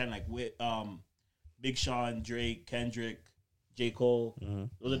 09-10 like with Big Sean, Drake, Kendrick, J. Cole,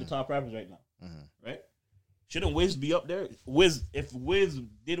 those are the top rappers right now, right? Shouldn't Wiz be up there? If Wiz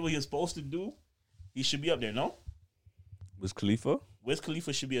did what he was supposed to do, he should be up there, no? Wiz Khalifa? Wiz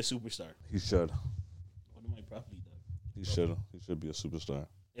Khalifa should be a superstar. He should. What am I properly done? He should. He should be a superstar.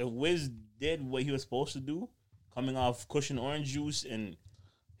 If Wiz did what he was supposed to do, coming off Cushion Orange Juice, and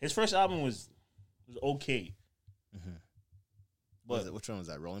his first album was okay. But which one was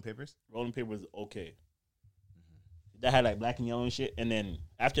that? Rolling Papers? Rolling Papers was okay. That had like Black and Yellow and shit. And then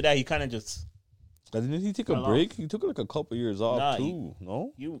after that, he kind of just... Didn't he take a break? He took like a couple years off too.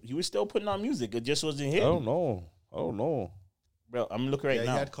 No, he was still putting on music. It just wasn't hitting. I don't know, bro. I'm looking now. He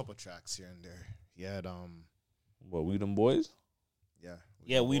had a couple tracks here and there. He had what, We Them Boys?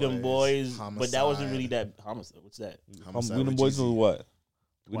 Yeah, We Them Boys. Homicide. But that wasn't really that Homicide. What's that? We Them Boys was what?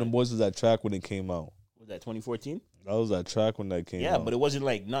 We Them Boys was that track when it came out. Was that 2014? That was that track when that came out. Yeah, but it wasn't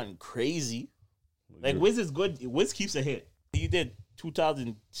like nothing crazy. Like Wiz is good. Wiz keeps a hit. He did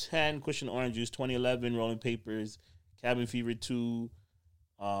 2010 Cushion Orange Juice, 2011 Rolling Papers, Cabin Fever 2.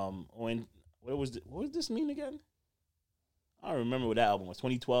 What was this mean again? I don't remember what that album was.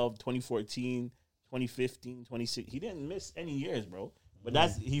 2012, 2014, 2015, 2016. He didn't miss any years, bro. But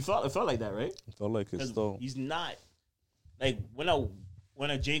it felt like that, right? It felt like it still. He's not like when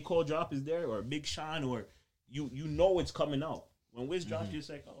a J. Cole drop is there or a Big Sean or you know it's coming out. When Wiz drops, you're just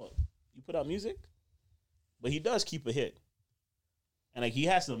like, oh, you put out music? But he does keep a hit. And like he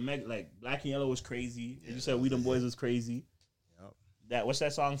has some like Black and Yellow was crazy. As you said, We Them Boys was crazy. Yep. What's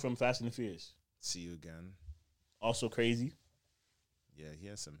that song from Fast and the Furious? See You Again. Also crazy. Yeah, he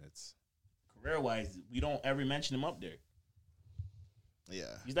has some hits. Career wise, we don't ever mention him up there. Yeah.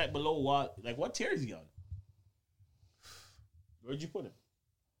 He's like below what tier is he on? Where'd you put him?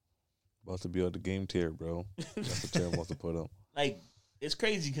 About to be on the game tier, bro. That's the tier I'm about to put him. Like, it's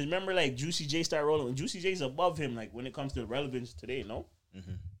crazy because remember, like, Juicy J started rolling. And Juicy J's above him, like, when it comes to relevance today, no?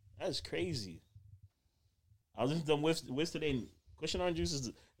 That's crazy. I was listening to them Wiz today, and Cushion Orange Juice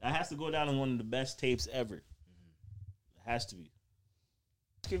that has to go down on one of the best tapes ever. It has to be.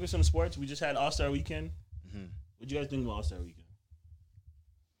 Let's kick with some sports. We just had All-Star Weekend. What do you guys think about All-Star Weekend?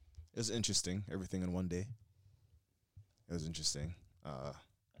 It was interesting. Everything in one day. It was interesting. I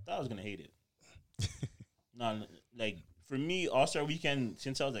thought I was going to hate it. No, like, for me, All-Star Weekend,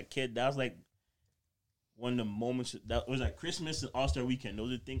 since I was a kid, that was like one of the moments. That was like Christmas and All-Star Weekend.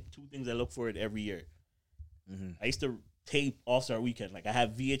 Those are two things I look forward to every year. I used to tape All-Star Weekend. Like, I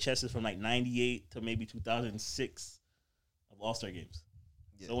have VHSs from like 98 to maybe 2006 of All-Star games.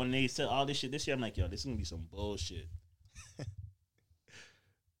 Yeah. So when they said all this shit this year, I'm like, yo, this is going to be some bullshit.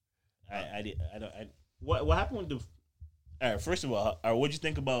 What happened with the... All right, first of all, what'd you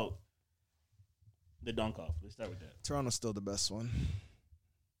think about the dunk off? Let's start with that. Toronto's still the best one.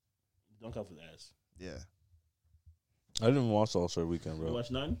 Dunk off was ass. Yeah. I didn't watch All-Star Weekend, bro. You watch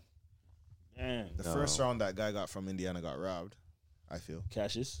none? Damn. The first round that guy got from Indiana got robbed, I feel.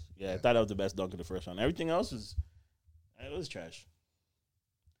 Cassius? Yeah, I thought that was the best dunk of the first round. Everything else was trash.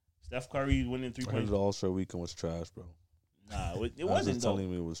 Steph Curry winning 3 points. The All-Star weekend was trash, bro. Nah, it wasn't though.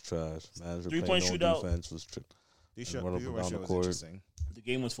 Telling me it was trash. Manager 3-point shootout. Defense was run up and down the court. The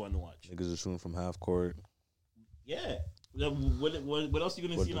game was fun to watch. Niggas are shooting from half court. Yeah. What else are you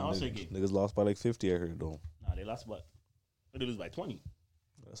gonna see in the All-Star game? Niggas lost by like 50. I heard though. Nah, they lost by. They lose by 20.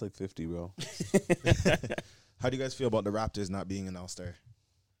 That's like 50, bro. How do you guys feel about the Raptors not being an All-Star?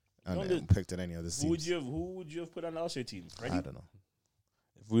 And picked at any other teams? Who would you have put on the All-Star team? Freddie? I don't know.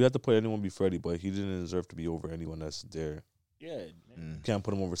 If we had to play anyone, be Freddie, but he didn't deserve to be over anyone that's there. Yeah, you can't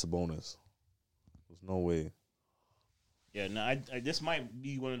put him over Sabonis. There's no way. Yeah, no, I this might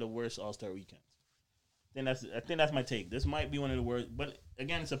be one of the worst All-Star weekends. I think that's my take. This might be one of the worst, but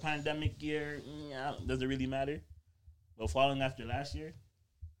again, it's a pandemic year. Yeah, does it really matter? Well, following after last year,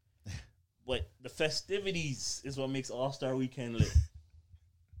 but the festivities is what makes All-Star weekend lit.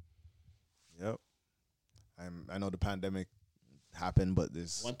 Yep, I know the pandemic happened, but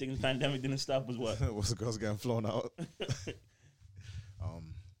this one thing the pandemic didn't stop was what? was the girls getting flown out.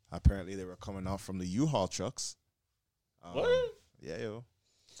 Apparently they were coming out from the U-Haul trucks. What? Yeah, yo.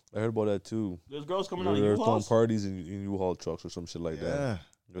 I heard about that too. There's girls coming out. They're throwing parties in U-Haul trucks or some shit like that. Yeah,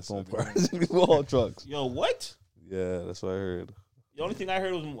 they're throwing parties in U-Haul trucks. Yo, what? Yeah, that's what I heard. The only thing I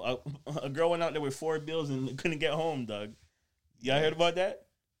heard was a girl went out there with 4 bills and couldn't get home, dog. Y'all heard about that?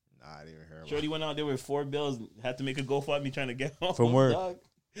 Nah, I didn't even hear about Shorty went out there with 4 bills and had to make a GoFundMe trying to get home. From where? Dog.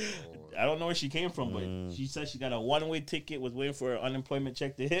 I don't know where she came from, but she said she got a one-way ticket, was waiting for her unemployment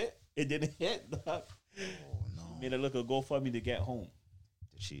check to hit. It didn't hit, dog. Oh, no. Made her look a GoFundMe to get home.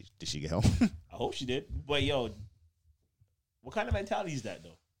 Did she get home? I hope she did. But, yo, what kind of mentality is that,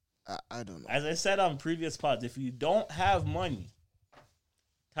 though? I don't know. As I said on previous pods, if you don't have money,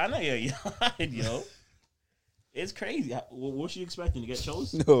 kind of your yard, yo. It's crazy. What was she expecting to get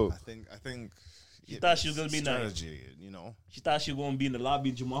chosen? No, I think she thought she was gonna be in strategy. You know, she thought she was gonna be in the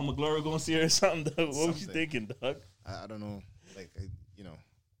lobby. Jamal McGlory gonna see her or something. Dog. What was she thinking, dog? I don't know. Like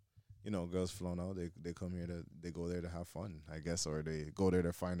you know, girls flown out. They come here they go there to have fun, I guess, or they go there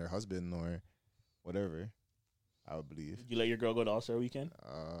to find their husband or whatever. I would believe. Did you let your girl go to All-Star weekend?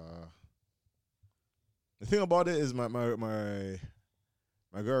 The thing about it is my girl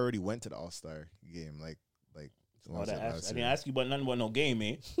already went to the All-Star game. Like. I didn't ask you about nothing about no game,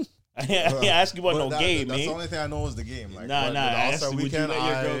 man. I didn't ask you about no game, man. That's the only thing I know is the game. Like, nah. I asked you, would you let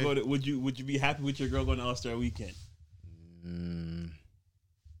your girl go to? Would you be happy with your girl going to All-Star weekend?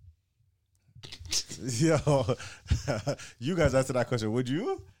 Yo, you guys answer that question. Would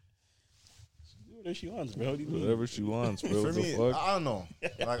you? Whatever she wants, bro. Whatever she wants, bro. For me, I don't know.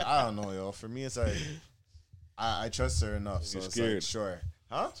 Like I don't know, yo. For me, it's like I trust her enough. So it's scared. Like, sure,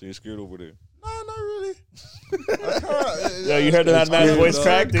 huh? So you're scared over there? No, not really. Yo, you heard that man's voice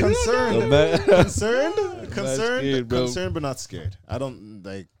cracked? Concerned, but not scared. I don't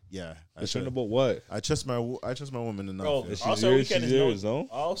like. Yeah, concerned about what? I trust my woman enough. Bro, All-Star weekend is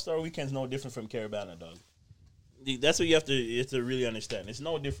All-Star weekend's no different from Caravana, dog. That's what you have to really understand. It's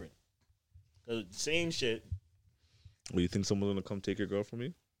no different. Same shit. Well, you think someone's gonna come take your girl from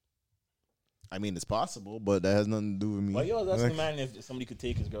you? I mean, it's possible, but that has nothing to do with me. Well, yo, that's the man if somebody could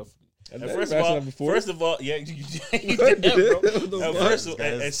take his girl from you. First of all, yeah, you did that, bro.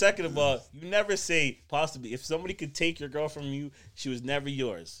 And second of all, you never say possibly. If somebody could take your girl from you, she was never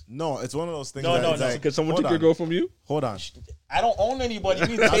yours. No, it's one of those things. No. Like, could someone take your girl from you? Hold on. I don't own anybody. You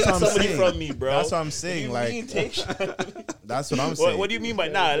mean take somebody from me, bro? That's what I'm saying. Like, that's what I'm saying. What do you mean by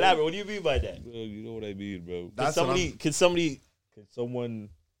elaborate? What do you mean by that? You know what I mean, bro. Can someone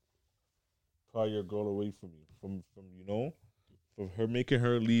pry your girl away from you? From for her making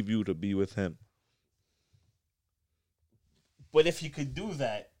her leave you to be with him. But if you could do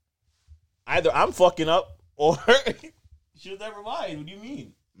that, either I'm fucking up or she'll never mind. What do you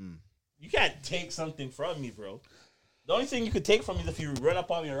mean? You can't take something from me, bro. The only thing you could take from me is if you run up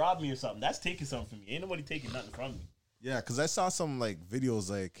on me or rob me or something. That's taking something from me. Ain't nobody taking nothing from me. Yeah, because I saw some like videos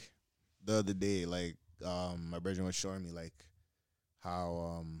like the other day, like my brother was showing me like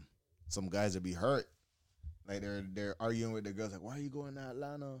how some guys would be hurt. Like they're arguing with the girls, like, why are you going to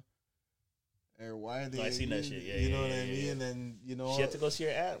Atlanta? Or why are they? I seen that shit. Yeah, you know what I mean. And you know, she had to go see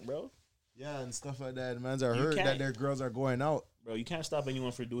her aunt, bro. Yeah, and stuff like that. Mans are hurt that their girls are going out, bro. You can't stop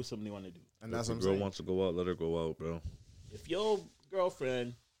anyone for doing something they want to do. And that's what I'm saying. If a girl wants to go out, let her go out, bro. If your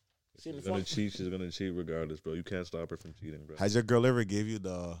girlfriend she's gonna cheat, she's gonna cheat regardless, bro. You can't stop her from cheating, bro. Has your girl ever gave you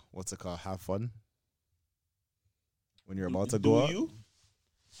the what's it called? Have fun when you're about to go out?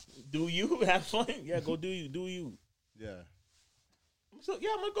 Do you have fun? Yeah, go do you. Do you? Yeah. So, yeah,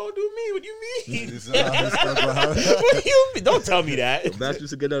 I'm going to go do me. What do you mean? What do you mean? Don't tell me that. Max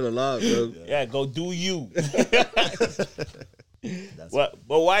used to get that a lot, bro. Yeah, go do you. What?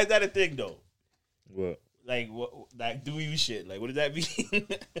 But why is that a thing though? What? Like what? Like do you shit? Like what does that mean?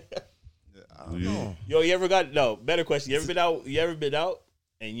 I don't know. Yo, you ever got better question? You ever been out? You ever been out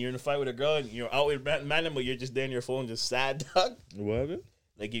and you're in a fight with a girl and you're out with a man, but you're just there on your phone, just sad, dog? What happened?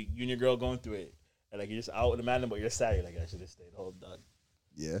 Like you and your girl going through it, and like you're just out with a man, but you're sad. You're like, I should have stayed home, dog.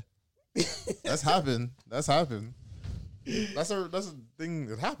 Yeah, that's happened. That's happened. That's a thing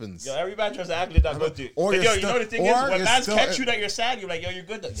that happens. Yo, every man tries to act like that. Go through. Or yo, you know the thing is, when man's catch you that you're sad, you're like, yo, you're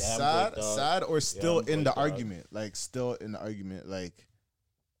good. Like, yeah, I'm good, sad, or still in the argument. Like still in the argument. Like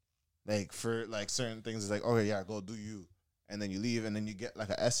for like certain things, it's like, okay, yeah, go do you, and then you leave, and then you get like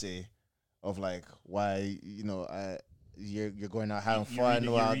an essay of like why you're going out having fun.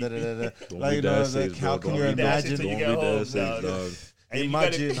 Like how can you imagine?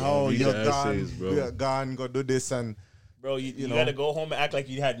 Imagine how you're gone, go do this, and bro, you gotta go home and act like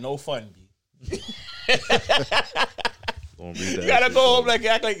you had no fun. You gotta go home like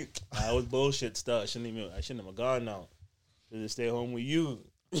act like I was bullshit stuff. I shouldn't have gone now. Should have stayed home with you.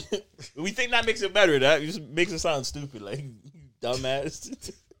 We think that makes it better. That just makes it sound stupid, like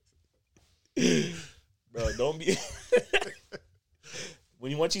dumbass. Bro, don't be.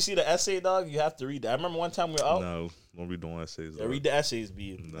 Once you see the essay, dog, you have to read that. I remember one time we were out. No, don't read no essays. Yeah, read the essays,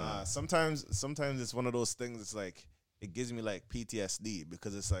 B. Nah, sometimes it's one of those things. It's like it gives me like PTSD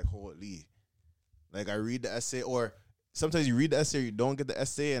because it's like holy, like I read the essay, or sometimes you read the essay, or you don't get the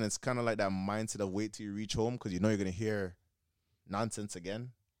essay, and it's kind of like that mindset of wait till you reach home because you know you're gonna hear nonsense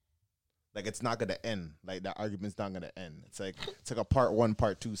again. Like it's not gonna end. Like that argument's not gonna end. It's like a part 1,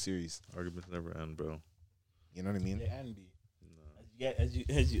 part 2 series. Arguments never end, bro. You know what I mean? They can be.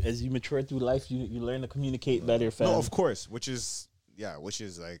 As you mature through life, you learn to communicate better, fam. No, of course, which is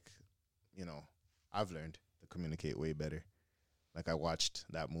like, I've learned to communicate way better. Like I watched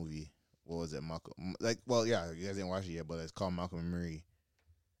that movie. What was it, Malcolm? Like, well, yeah, you guys didn't watch it yet, but it's called Malcolm and Marie,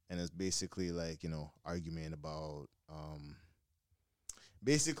 and it's basically like argument about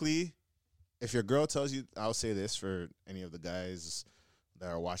basically if your girl tells you, I'll say this for any of the guys that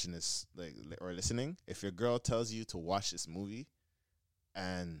are watching this or listening, if your girl tells you to watch this movie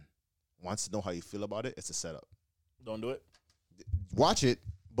and wants to know how you feel about it, it's a setup. Don't do it. Watch it,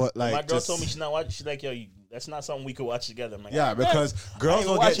 but like my girl told me she's not watching. She's like, yo, that's not something we could watch together. I'm like, yeah, because girls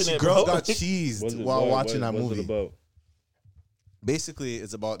got cheesed while watching that movie. What's it about? Basically,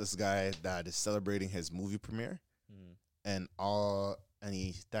 it's about this guy that is celebrating his movie premiere, and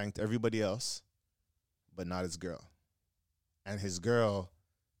he thanked everybody else, but not his girl. And his girl,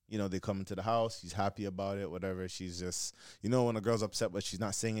 they come into the house. He's happy about it, whatever. She's just, when a girl's upset, but she's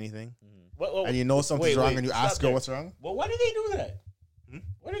not saying anything. And something's wrong, and you ask her what's wrong. Well, why do they do that?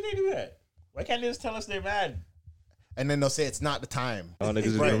 Why do they do that? Why can't they just tell us they're mad? And then they'll say it's not the time. Y'all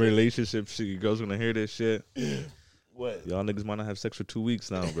niggas in a relationship, your girl's gonna hear this shit. What? Y'all niggas might not have sex for 2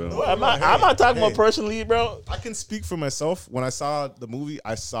 weeks now, bro. No, I'm not talking about personally, bro. I can speak for myself. When I saw the movie,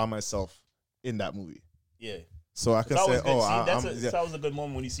 I saw myself in that movie. Yeah. So I can say, that was a good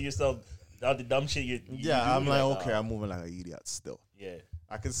moment when you see yourself out the dumb shit. I'm like, okay, I'm moving like an idiot still. Yeah.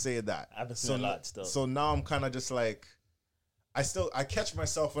 I can say that. I've seen a lot still. So now I'm kind of just like, I catch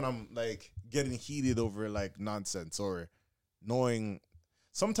myself when I'm like getting heated over like nonsense or knowing.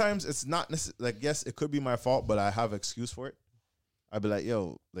 Sometimes it's not necessarily like, yes, it could be my fault, but I have an excuse for it. I'd be like,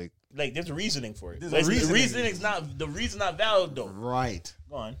 yo, like there's reasoning for it. The reason's not valid though. Right.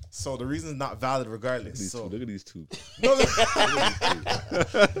 Go on. So the reason's not valid regardless. Look at these two. No,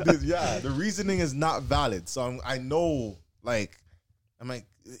 yeah, the reasoning is not valid. So I know, like, I'm like,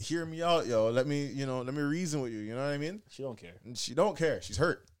 hear me out, yo. Let me reason with you. You know what I mean? She don't care. And she don't care. She's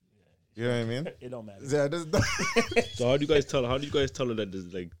hurt. You know what I mean? It don't matter. Yeah, so how do you guys tell her that this,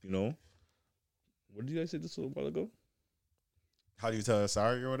 like, what did you guys say this a while ago? How do you tell her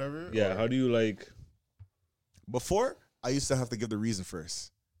sorry or whatever? Yeah, how do you Before, I used to have to give the reason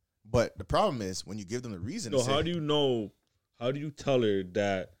first. But the problem is when you give them the reason. So how do you tell her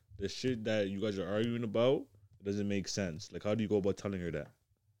that the shit that you guys are arguing about doesn't make sense? Like, how do you go about telling her that?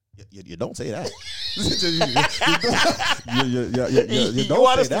 You don't say that. You don't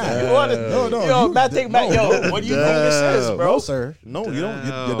say that. No. Yo, Matt, think back. Yo, what do you think this is, bro? No, sir. No, you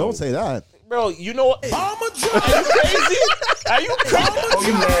don't say that. Bro, you know what? Are you crazy? Are you crazy? Oh,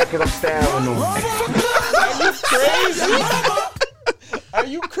 you mad because I'm styling them. Are you crazy? Are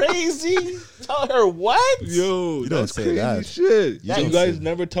you crazy? Tell her what? Yo, that's crazy that. Shit. You guys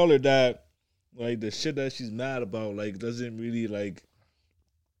never tell her that, like, the shit that she's mad about, like, doesn't really, like,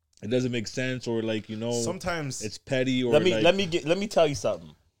 it doesn't make sense, or like, sometimes it's petty, or let me tell you something.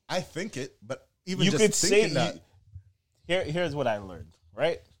 I think it, but even you just could say that. Here's what I learned.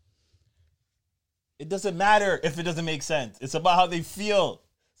 Right? It doesn't matter if it doesn't make sense. It's about how they feel.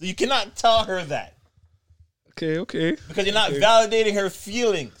 So you cannot tell her that. Okay. Because you're not validating her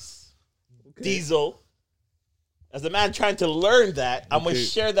feelings. Okay. Diesel. As a man trying to learn that, I'm going to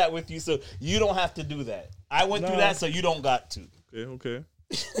share that with you so you don't have to do that. I went through that so you don't got to. Okay.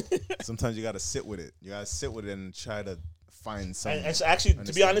 Sometimes you got to sit with it. You got to sit with it and try to find something. And so actually,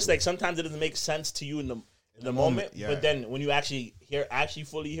 to be honest, like sometimes it doesn't make sense to you in the moment. Yeah. But then when you actually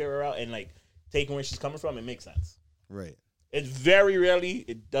fully hear her out and like taking where she's coming from, it makes sense. Right. It's very rarely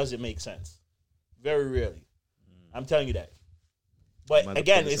it doesn't make sense. Very rarely. I'm telling you that. But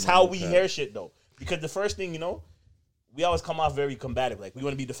again, it's how we hear shit though. Because the first thing, we always come off very combative. Like we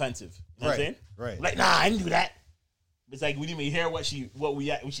want to be defensive. You know what I'm saying? Right. Like, nah, I didn't do that. It's like we didn't even hear what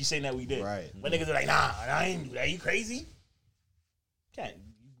she's saying that we did. Right. When niggas are like, nah, I didn't do that. Are you crazy?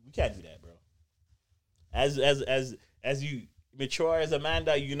 We can't do that, bro. As you mature as a man,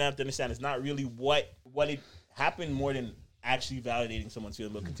 you're gonna have to understand it's not really what it happened more than actually validating someone's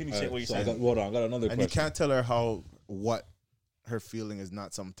feeling. But continue saying what you're saying. I got another question. And you can't tell her what her feeling is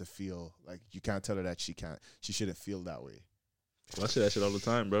not something to feel. Like you can't tell her that she shouldn't feel that way. Well, I say that shit all the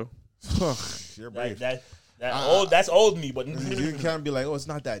time, bro. You're brave. That's old me, but you can't be like, oh, it's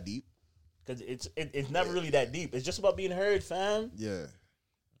not that deep. Because it's never really that deep. It's just about being heard, fam. Yeah.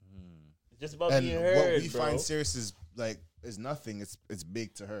 It's just about being heard. What we find serious is nothing. It's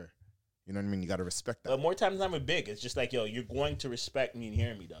big to her. You know what I mean? You gotta respect that. But more times than not, big. It's just like, yo, you're going to respect me and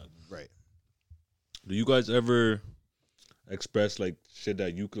hear me, dog. Right. Do you guys ever express like shit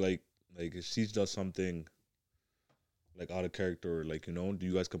that you could like if she does something like out of character, or like, do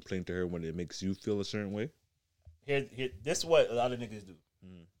you guys complain to her when it makes you feel a certain way? Here, this is what a lot of niggas do.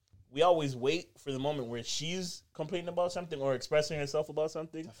 We always wait for the moment where she's complaining about something or expressing herself about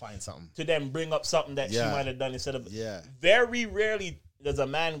something to find something to then bring up something that she might have done instead of. Yeah. Very rarely does a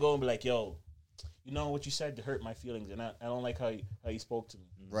man go and be like, "Yo, what you said to hurt my feelings, and I don't like how you spoke to me."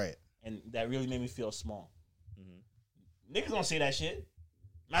 Right. And that really made me feel small. Niggas don't say that shit.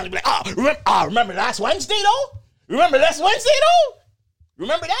 Man be like, remember last Wednesday though? Remember last Wednesday though?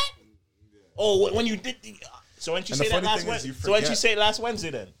 Remember that? Oh, when you did. So when you say that last Wednesday, last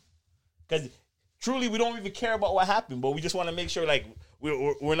Wednesday then, because truly we don't even care about what happened, but we just want to make sure like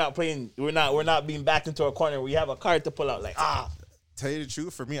we're not playing, we're not being backed into a corner. We have a card to pull out. Like tell you the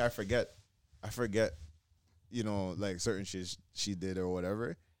truth, for me, I forget, like certain shit she did or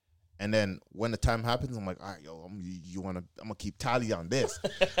whatever. And then when the time happens, I'm like, all right, yo, I'm gonna keep tally on this.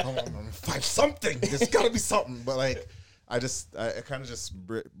 I'm gonna find something. There's gotta be something. But like, I kind of just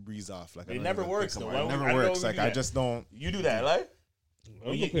breeze off. Like it never works. Though. It never works. Like I just don't. You do that, like.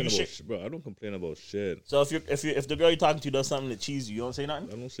 I don't complain about shit. So if the girl you're talking to does something that cheesy, you don't say nothing.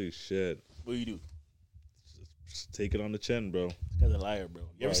 I don't say shit. What do you do? Just take it on the chin, bro. This guy's a liar, bro.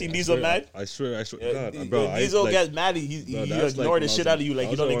 You ever seen Diesel mad? I swear, God, bro. Diesel gets mad. He ignored the shit out of you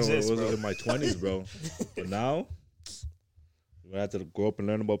like you don't exist, bro. I was in my 20s, bro. But now, I have to grow up and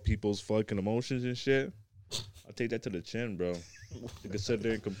learn about people's fucking emotions and shit. I take that to the chin, bro. You can sit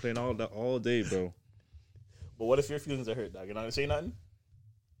there and complain all day, bro. But what if your feelings are hurt, dog? You're not gonna say nothing?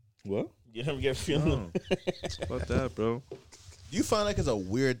 What? You never get feeling. Fuck that, bro. Do you find like it's a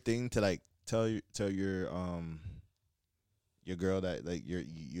weird thing to like tell your girl that like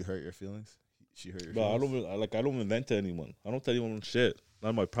you hurt your feelings? She hurt your feelings? I don't invent to anyone. I don't tell anyone shit. None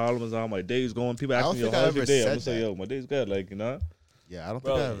of my problems, how my day's going. People ask me how's your day. I'm gonna say, yo, my day's good. Like, Yeah, I don't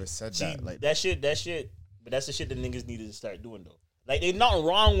think I ever said that. Like that shit. But that's the shit that niggas needed to start doing though. Like there's nothing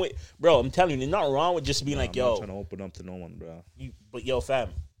wrong with, bro. I'm telling you, there's nothing wrong with just being like, yo. I'm not trying to open up to no one, bro. But yo, fam,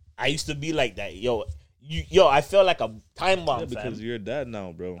 I used to be like that, yo. I feel like a time bomb, because fam. you're a dad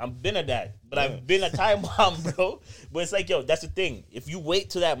now, bro. I've been a dad, but I've been a time bomb, bro. But it's like, yo, that's the thing. If you wait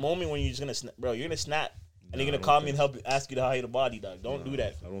to that moment when you're just gonna snap, bro, you're gonna snap, and they're gonna call me and ask you to hide the body, dog. Don't do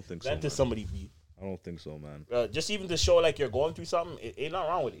that. I don't think that so. To somebody, be. I don't think so, man. Just even to show like you're going through something, ain't nothing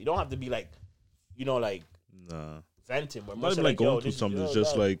wrong with it. You don't have to be like, like, venting. But not even like going through something. It's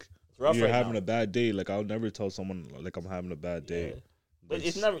just like you're right having a bad day. Like I'll never tell someone like I'm having a bad day. Yeah. But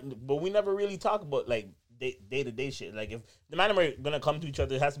it's never. But we never really talk about like day to day shit. Like if the man and I are gonna come to each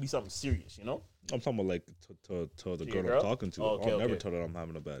other, it has to be something serious, I'm talking about like to the girl I'm talking to. I'll never tell her I'm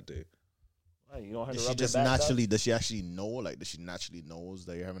having a bad day. You don't have to does she just naturally? Does she actually know? Like, does she naturally knows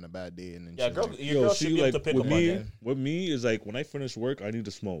that you're having a bad day? And then your girl should be able to pick up on that. With me is like when I finish work, I need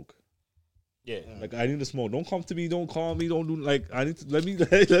to smoke. Yeah, like I need to smoke. Don't come to me. Don't call me. Don't do like. I need to let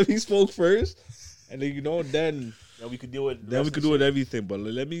me smoke first, and then then we could deal with. Then we could do with everything. But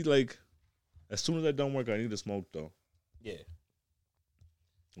let me like, as soon as I done work, I need to smoke though. Yeah.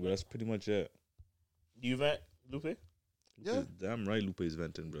 Well, that's pretty much it. Do you vent, Lupe? Yeah. Damn right, Lupe's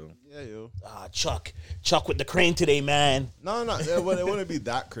venting, bro. Yeah, yo. Chuck with the crane today, man. No, it wouldn't be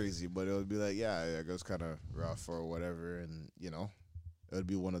that crazy, but it would be like, yeah, it goes kind of rough or whatever, and you know, it would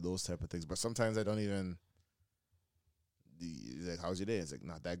be one of those type of things. But sometimes I don't even like, how's your day? It's like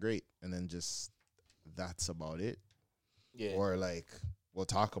not that great, and then just that's about it. Yeah. Or like we'll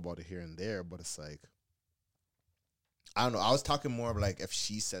talk about it here and there, but it's like I don't know. I was talking more of like if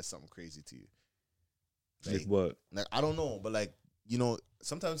she says something crazy to you. Like what? Like I don't know, but like, you know,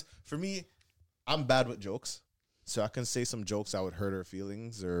 sometimes for me, I'm bad with jokes. So I can say some jokes that would hurt her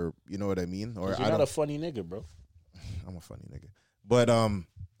feelings, or you know what I mean? Or You're not a funny nigga, bro. I'm a funny nigga. But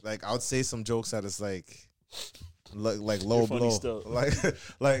like I would say some jokes that is like low blow. Still.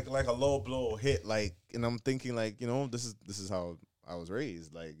 like a low blow hit, like, and I'm thinking like, you know, this is how I was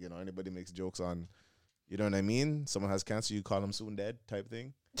raised. Like, you know, anybody makes jokes on, you know what I mean? Someone has cancer, you call them soon dead type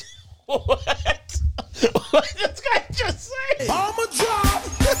thing. What? What this guy just say? No, but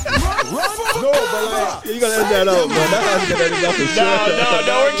like You gotta end that out, man. That's gonna for sure.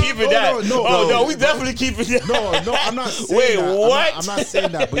 No, we're keeping that. No, we definitely keeping that. no, I'm not saying Wait, that. what? I'm not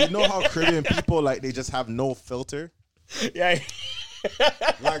saying that, but you know how Caribbean people, like, they just have no filter? Yeah.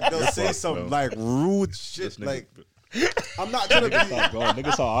 Like, they'll say fucked, some, bro. like, rude shit. This nigga- Like, I'm not trying to be... Stop, bro.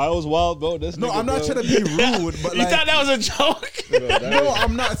 Niggas saw I was wild, bro. This No, nigga, I'm not bro. trying to be rude, but You like... thought that was a joke? Bro, that No, is-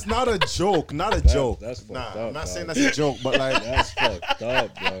 I'm not. It's not a joke. Not a joke. that's fucked nah, up, I'm not dog. saying that's a joke, but like... That's fucked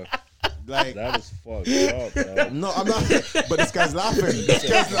up, bro. like That is fucked up, bro. no, I'm not... But this guy's laughing. This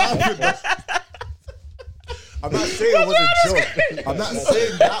guy's laughing. I'm not saying it was a joke. I'm not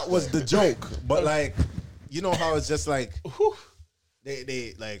saying that was the joke. But like, you know how it's just like...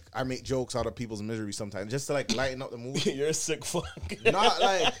 They like, I make jokes out of people's misery sometimes just to like lighten up the mood. You're a sick fuck. Not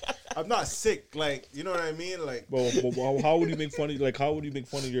like, I'm not sick. Like, you know what I mean? Like, Bro, how would you make fun of how would you make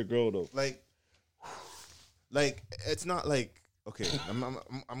fun of your girl though? like it's not like, okay, I'm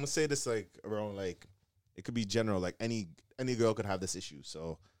gonna say this like around, like, it could be general, like any girl could have this issue.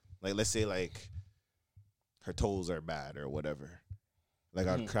 So like, let's say like her toes are bad or whatever. Like,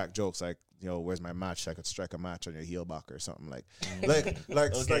 I'd crack jokes like, you know, where's my match? I could strike a match on your heel back or something like Okay,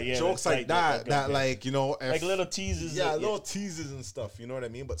 yeah, jokes that's like like that. okay, That okay. like, you know, Like little teases. yeah, little teases and stuff. You know what I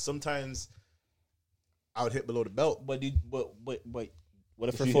mean? But sometimes I would hit below the belt. But what if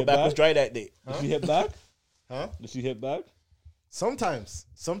Did her she foot hit back back? was dry that day? Did she hit back? Huh? Did she hit back? Sometimes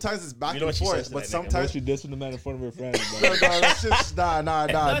it's back You know and what she says forth, to but that nigga? What sometimes she dissing the man in front of her friends, no, bro? that's just nah,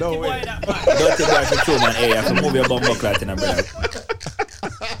 no way. Dirty boy for two, man. Hey, you have to move your bum buck right in a brother.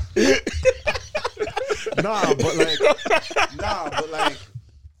 Nah, but like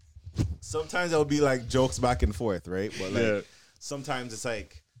sometimes it'll be like jokes back and forth, right? But like Yeah. sometimes it's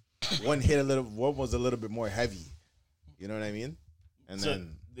like one was a little bit more heavy. You know what I mean? And So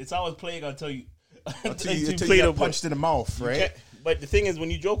then it's always playing until you until you play get the punched in the mouth, right? But the thing is,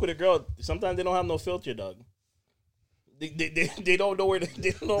 when you joke with a girl, sometimes they don't have no filter, dog. They don't know where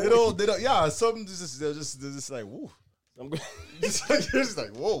they don't know. They don't. Yeah, some they're just like woo. Some, You're just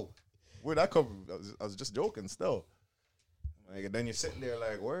like whoa, where'd that come from? I was just joking still. Like, and then you're sitting there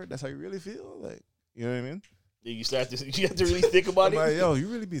like, word, that's how you really feel, like, you know what I mean? you have to really think about I'm like, it. yo, you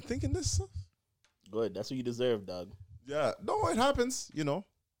really be thinking this stuff? Good, that's what you deserve, dog. Yeah, no, it happens. You know,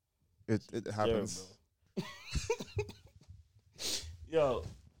 it happens. Bro. Yo,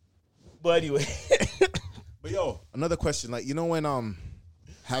 but anyway, But yo, another question, like, you know when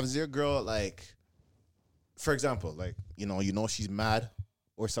has your girl, like, for example, like, you know she's mad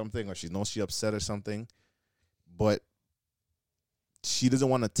or something, or she knows she's upset or something, but she doesn't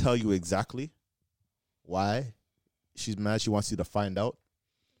want to tell you exactly why she's mad. She wants you to find out,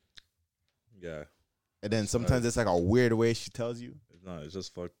 Yeah. and then sometimes it's like a weird way she tells you. It's not. It's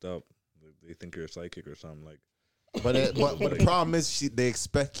just fucked up. They think you're a psychic or something. Like, But the problem is they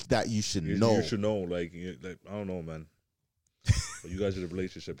expect that you should know. You should know. Like, I don't know, man. But you guys are the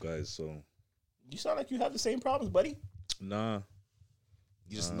relationship guys, so you sound like you have the same problems, buddy. nah.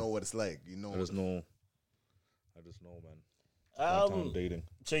 You just know what it's like. You know. I just know, man. Long time dating.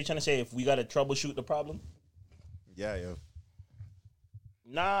 So you're trying to say if we got to troubleshoot the problem? Yeah, yeah.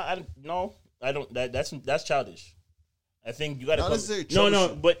 Nah, I don't. That's childish. I think you got to. Not necessarily No,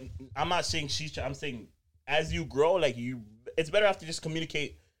 troubleshoot. but I'm not saying I'm saying as you grow, like it's better after just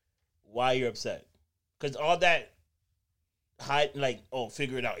communicate why you're upset, because all that hide, like,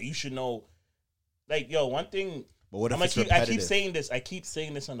 figure it out. You should know, like, yo, one thing. But what if it's I repetitive? keep saying this. I keep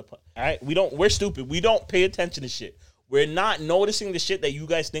saying this on the. All right, we're stupid. We don't pay attention to shit. We're not noticing the shit that you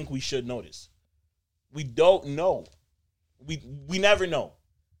guys think we should notice. We don't know. We never know.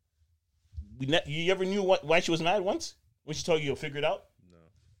 You ever knew why she was mad once when she told you you'll figure it out? No.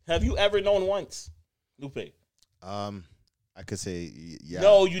 Have you ever known once, Lupe? I could say yeah.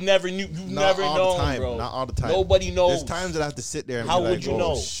 No, you never knew. You never all known, the time, bro. Not all the time. Nobody knows. There's times that I have to sit there and How be would like, you oh,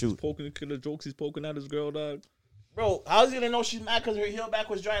 know? shoot. Poking the killer jokes he's poking at his girl, dog. Bro, how's he gonna know she's mad because her heel back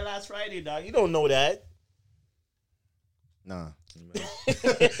was dry last Friday, dog? You don't know that. Nah. Man.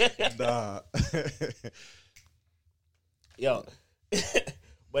 Nah. Yo.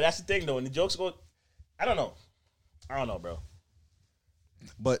 But that's the thing, though. When the jokes go, I don't know, bro.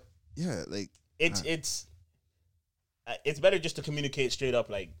 But yeah, like It's better just to communicate straight up.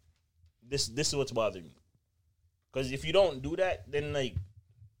 Like this is what's bothering me. Because if you don't do that, then like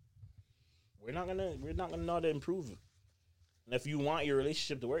we're not gonna know how to improve. And if you want your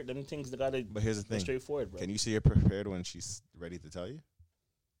relationship to work, then things that gotta. But here's the go thing. straightforward, bro. Can you see her prepared when she's ready to tell you?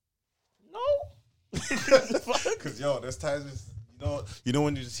 No. Because yo, there's times you know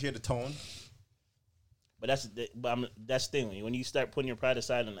when you just hear the tone. But that's the thing. When you start putting your pride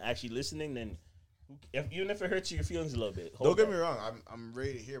aside and actually listening, then even if it hurts your feelings a little bit, Don't get me wrong. I'm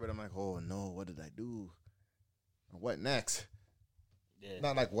ready to hear, but I'm like, oh no, what did I do? What next? Yeah.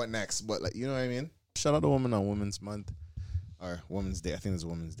 Not like what next, but like, you know what I mean? Shout out to women on Women's Month or Women's Day. I think it's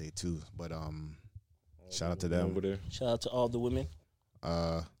Women's Day too. But shout out to them. Over there. Shout out to all the women.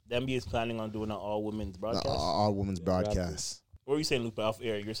 The NBA is planning on doing an all women's broadcast. All women's broadcast. What were you saying, Lupe? Off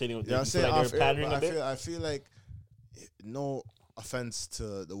air? You're saying Yeah, I'm saying like off they're air, pandering but a bit. I feel like no offense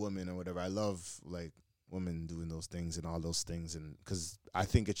to the women or whatever. I love like women doing those things and all those things, and because I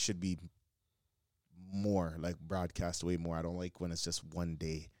think it should be more like broadcast way more. I don't like when it's just one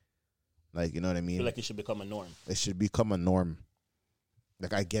day. Like, you know what I mean? I feel like it should become a norm. It should become a norm.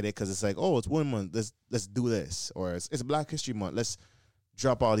 Like, I get it because it's like, oh, it's Women's Month. Let's do this, or it's Black History Month. Let's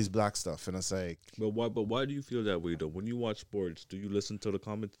drop all these black stuff, and it's like. But why do you feel that way though? When you watch sports, do you listen to the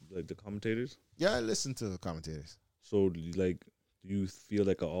commentators? Yeah, I listen to the commentators. So like, do you feel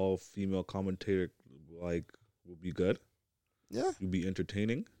like an all female commentator like would be good? Yeah, You'd be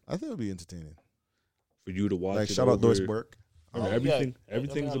entertaining I think it would be entertaining. for you to watch. Like, it shout out over- Doris Burke. Everything I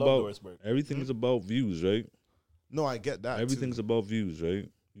everything's love about Doris Burke. everything's about views, right? No, I get that. Everything's too. about views, right?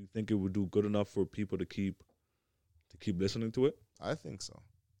 You think it would do good enough for people to keep listening to it? I think so.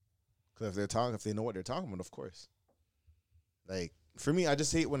 Because if they know what they're talking about, of course. Like, for me, I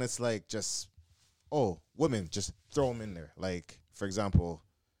just hate when it's like just, oh, women, just throw them in there. Like, for example,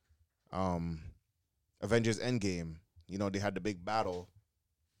 Avengers Endgame, they had the big battle,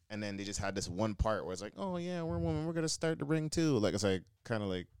 and then they just had this one part where it's like, oh, yeah, we're women, we're going to start the ring too. Like, it's like, kind of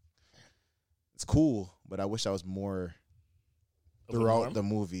like, it's cool, but I wish I was more throughout the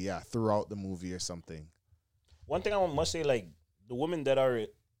movie. Yeah, throughout the movie or something. One thing I must say, like, the women that are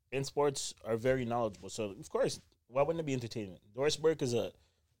in sports are very knowledgeable. So, of course, why wouldn't it be entertainment? Doris Burke is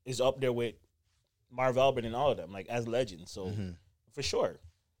up there with Marv Albert and all of them, like, as legends. So, for sure.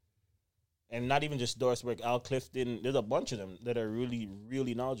 And not even just Doris Burke, Al Clifton. There's a bunch of them that are really,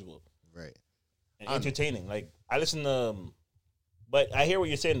 really knowledgeable. Right. And entertaining. Like, I listen to but I hear what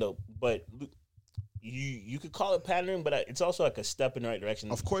you're saying, though. But you could call it pandering, but it's also like a step in the right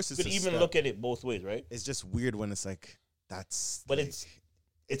direction. Of course, it's you could a even step. look at it both ways, right? It's just weird when it's like, that's. But like,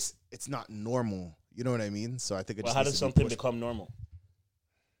 it's not normal. You know what I mean? So I think it Well, just how needs does to be something pushed. become normal?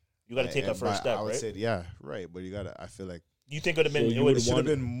 You got to take a And first step, I would right? say, yeah, right. But you gotta. I feel like You think it would have been? So it would it should have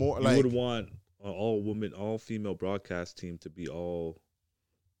been more. You Like, would want an all female broadcast team to be all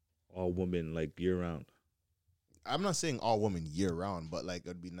women like year round. I'm not saying all women year round, but like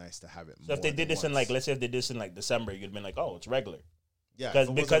it'd be nice to have it. So if they did this in let's say if they did this in like December, you'd been like, oh, it's regular. Yeah,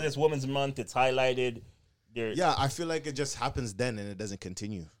 Because it's Women's Month, it's highlighted. Yeah, I feel like it just happens then and it doesn't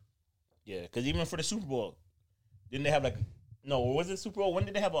continue. Yeah, because even for the Super Bowl, didn't they have was it Super Bowl? When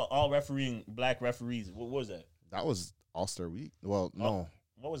did they have all refereeing black referees? What was that? That was All-Star Week. Well, no.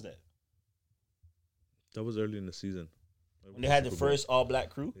 What was that? That was early in the season. When they had the Super Bowl. first all black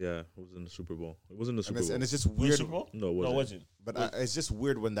crew? Yeah, it was in the Super Bowl. It wasn't the Super Bowl. And it's just Was it weird. Super Bowl? No, it No, it wasn't. wasn't. But it's just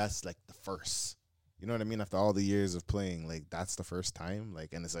weird when that's like the first. You know what I mean? After all the years of playing, like that's the first time.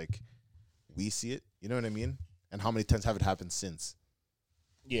 Like, and it's like we see it. You know what I mean? And how many times have it happened since?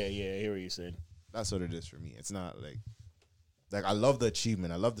 Yeah, I hear what you're saying. That's what it is for me. It's not like I love the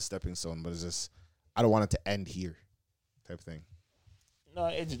achievement. I love the stepping stone, but it's just I don't want it to end here, type thing. No,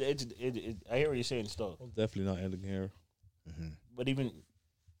 I hear what you're saying still. I'm definitely not ending here. But even,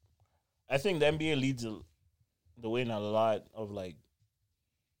 I think the NBA leads the way in a lot of like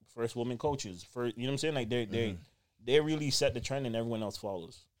first woman coaches. You know what I'm saying? Like they really set the trend and everyone else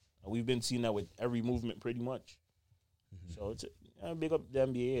follows. And we've been seeing that with every movement pretty much. So it's big up the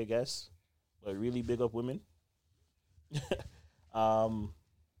NBA, I guess, but really big up women.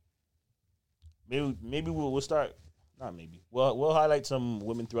 Maybe we'll start. Not maybe. We'll highlight some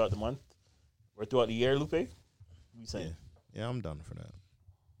women throughout the month or throughout the year, Lupe. What you saying? Yeah, I'm down for that.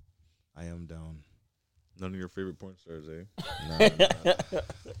 I am down. None of your favorite porn stars, eh? Nah.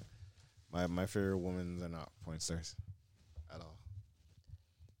 My favorite women are not porn stars at all.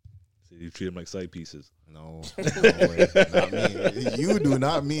 So you treat them like side pieces. No way. Not me. You do,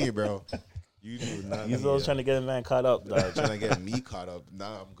 not me, bro. You do not. He's always trying to get a man caught up, dog. Trying to get me caught up.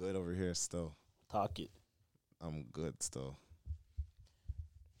 Nah, I'm good over here still. Talk it. I'm good still.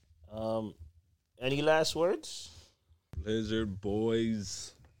 Any last words? Lizard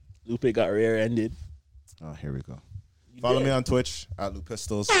boys. Lupe got rear-ended. Oh, here we go. Follow me on Twitch at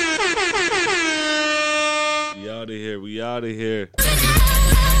Lupistols. We out of here. We out of here.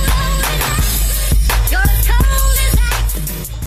 Your time.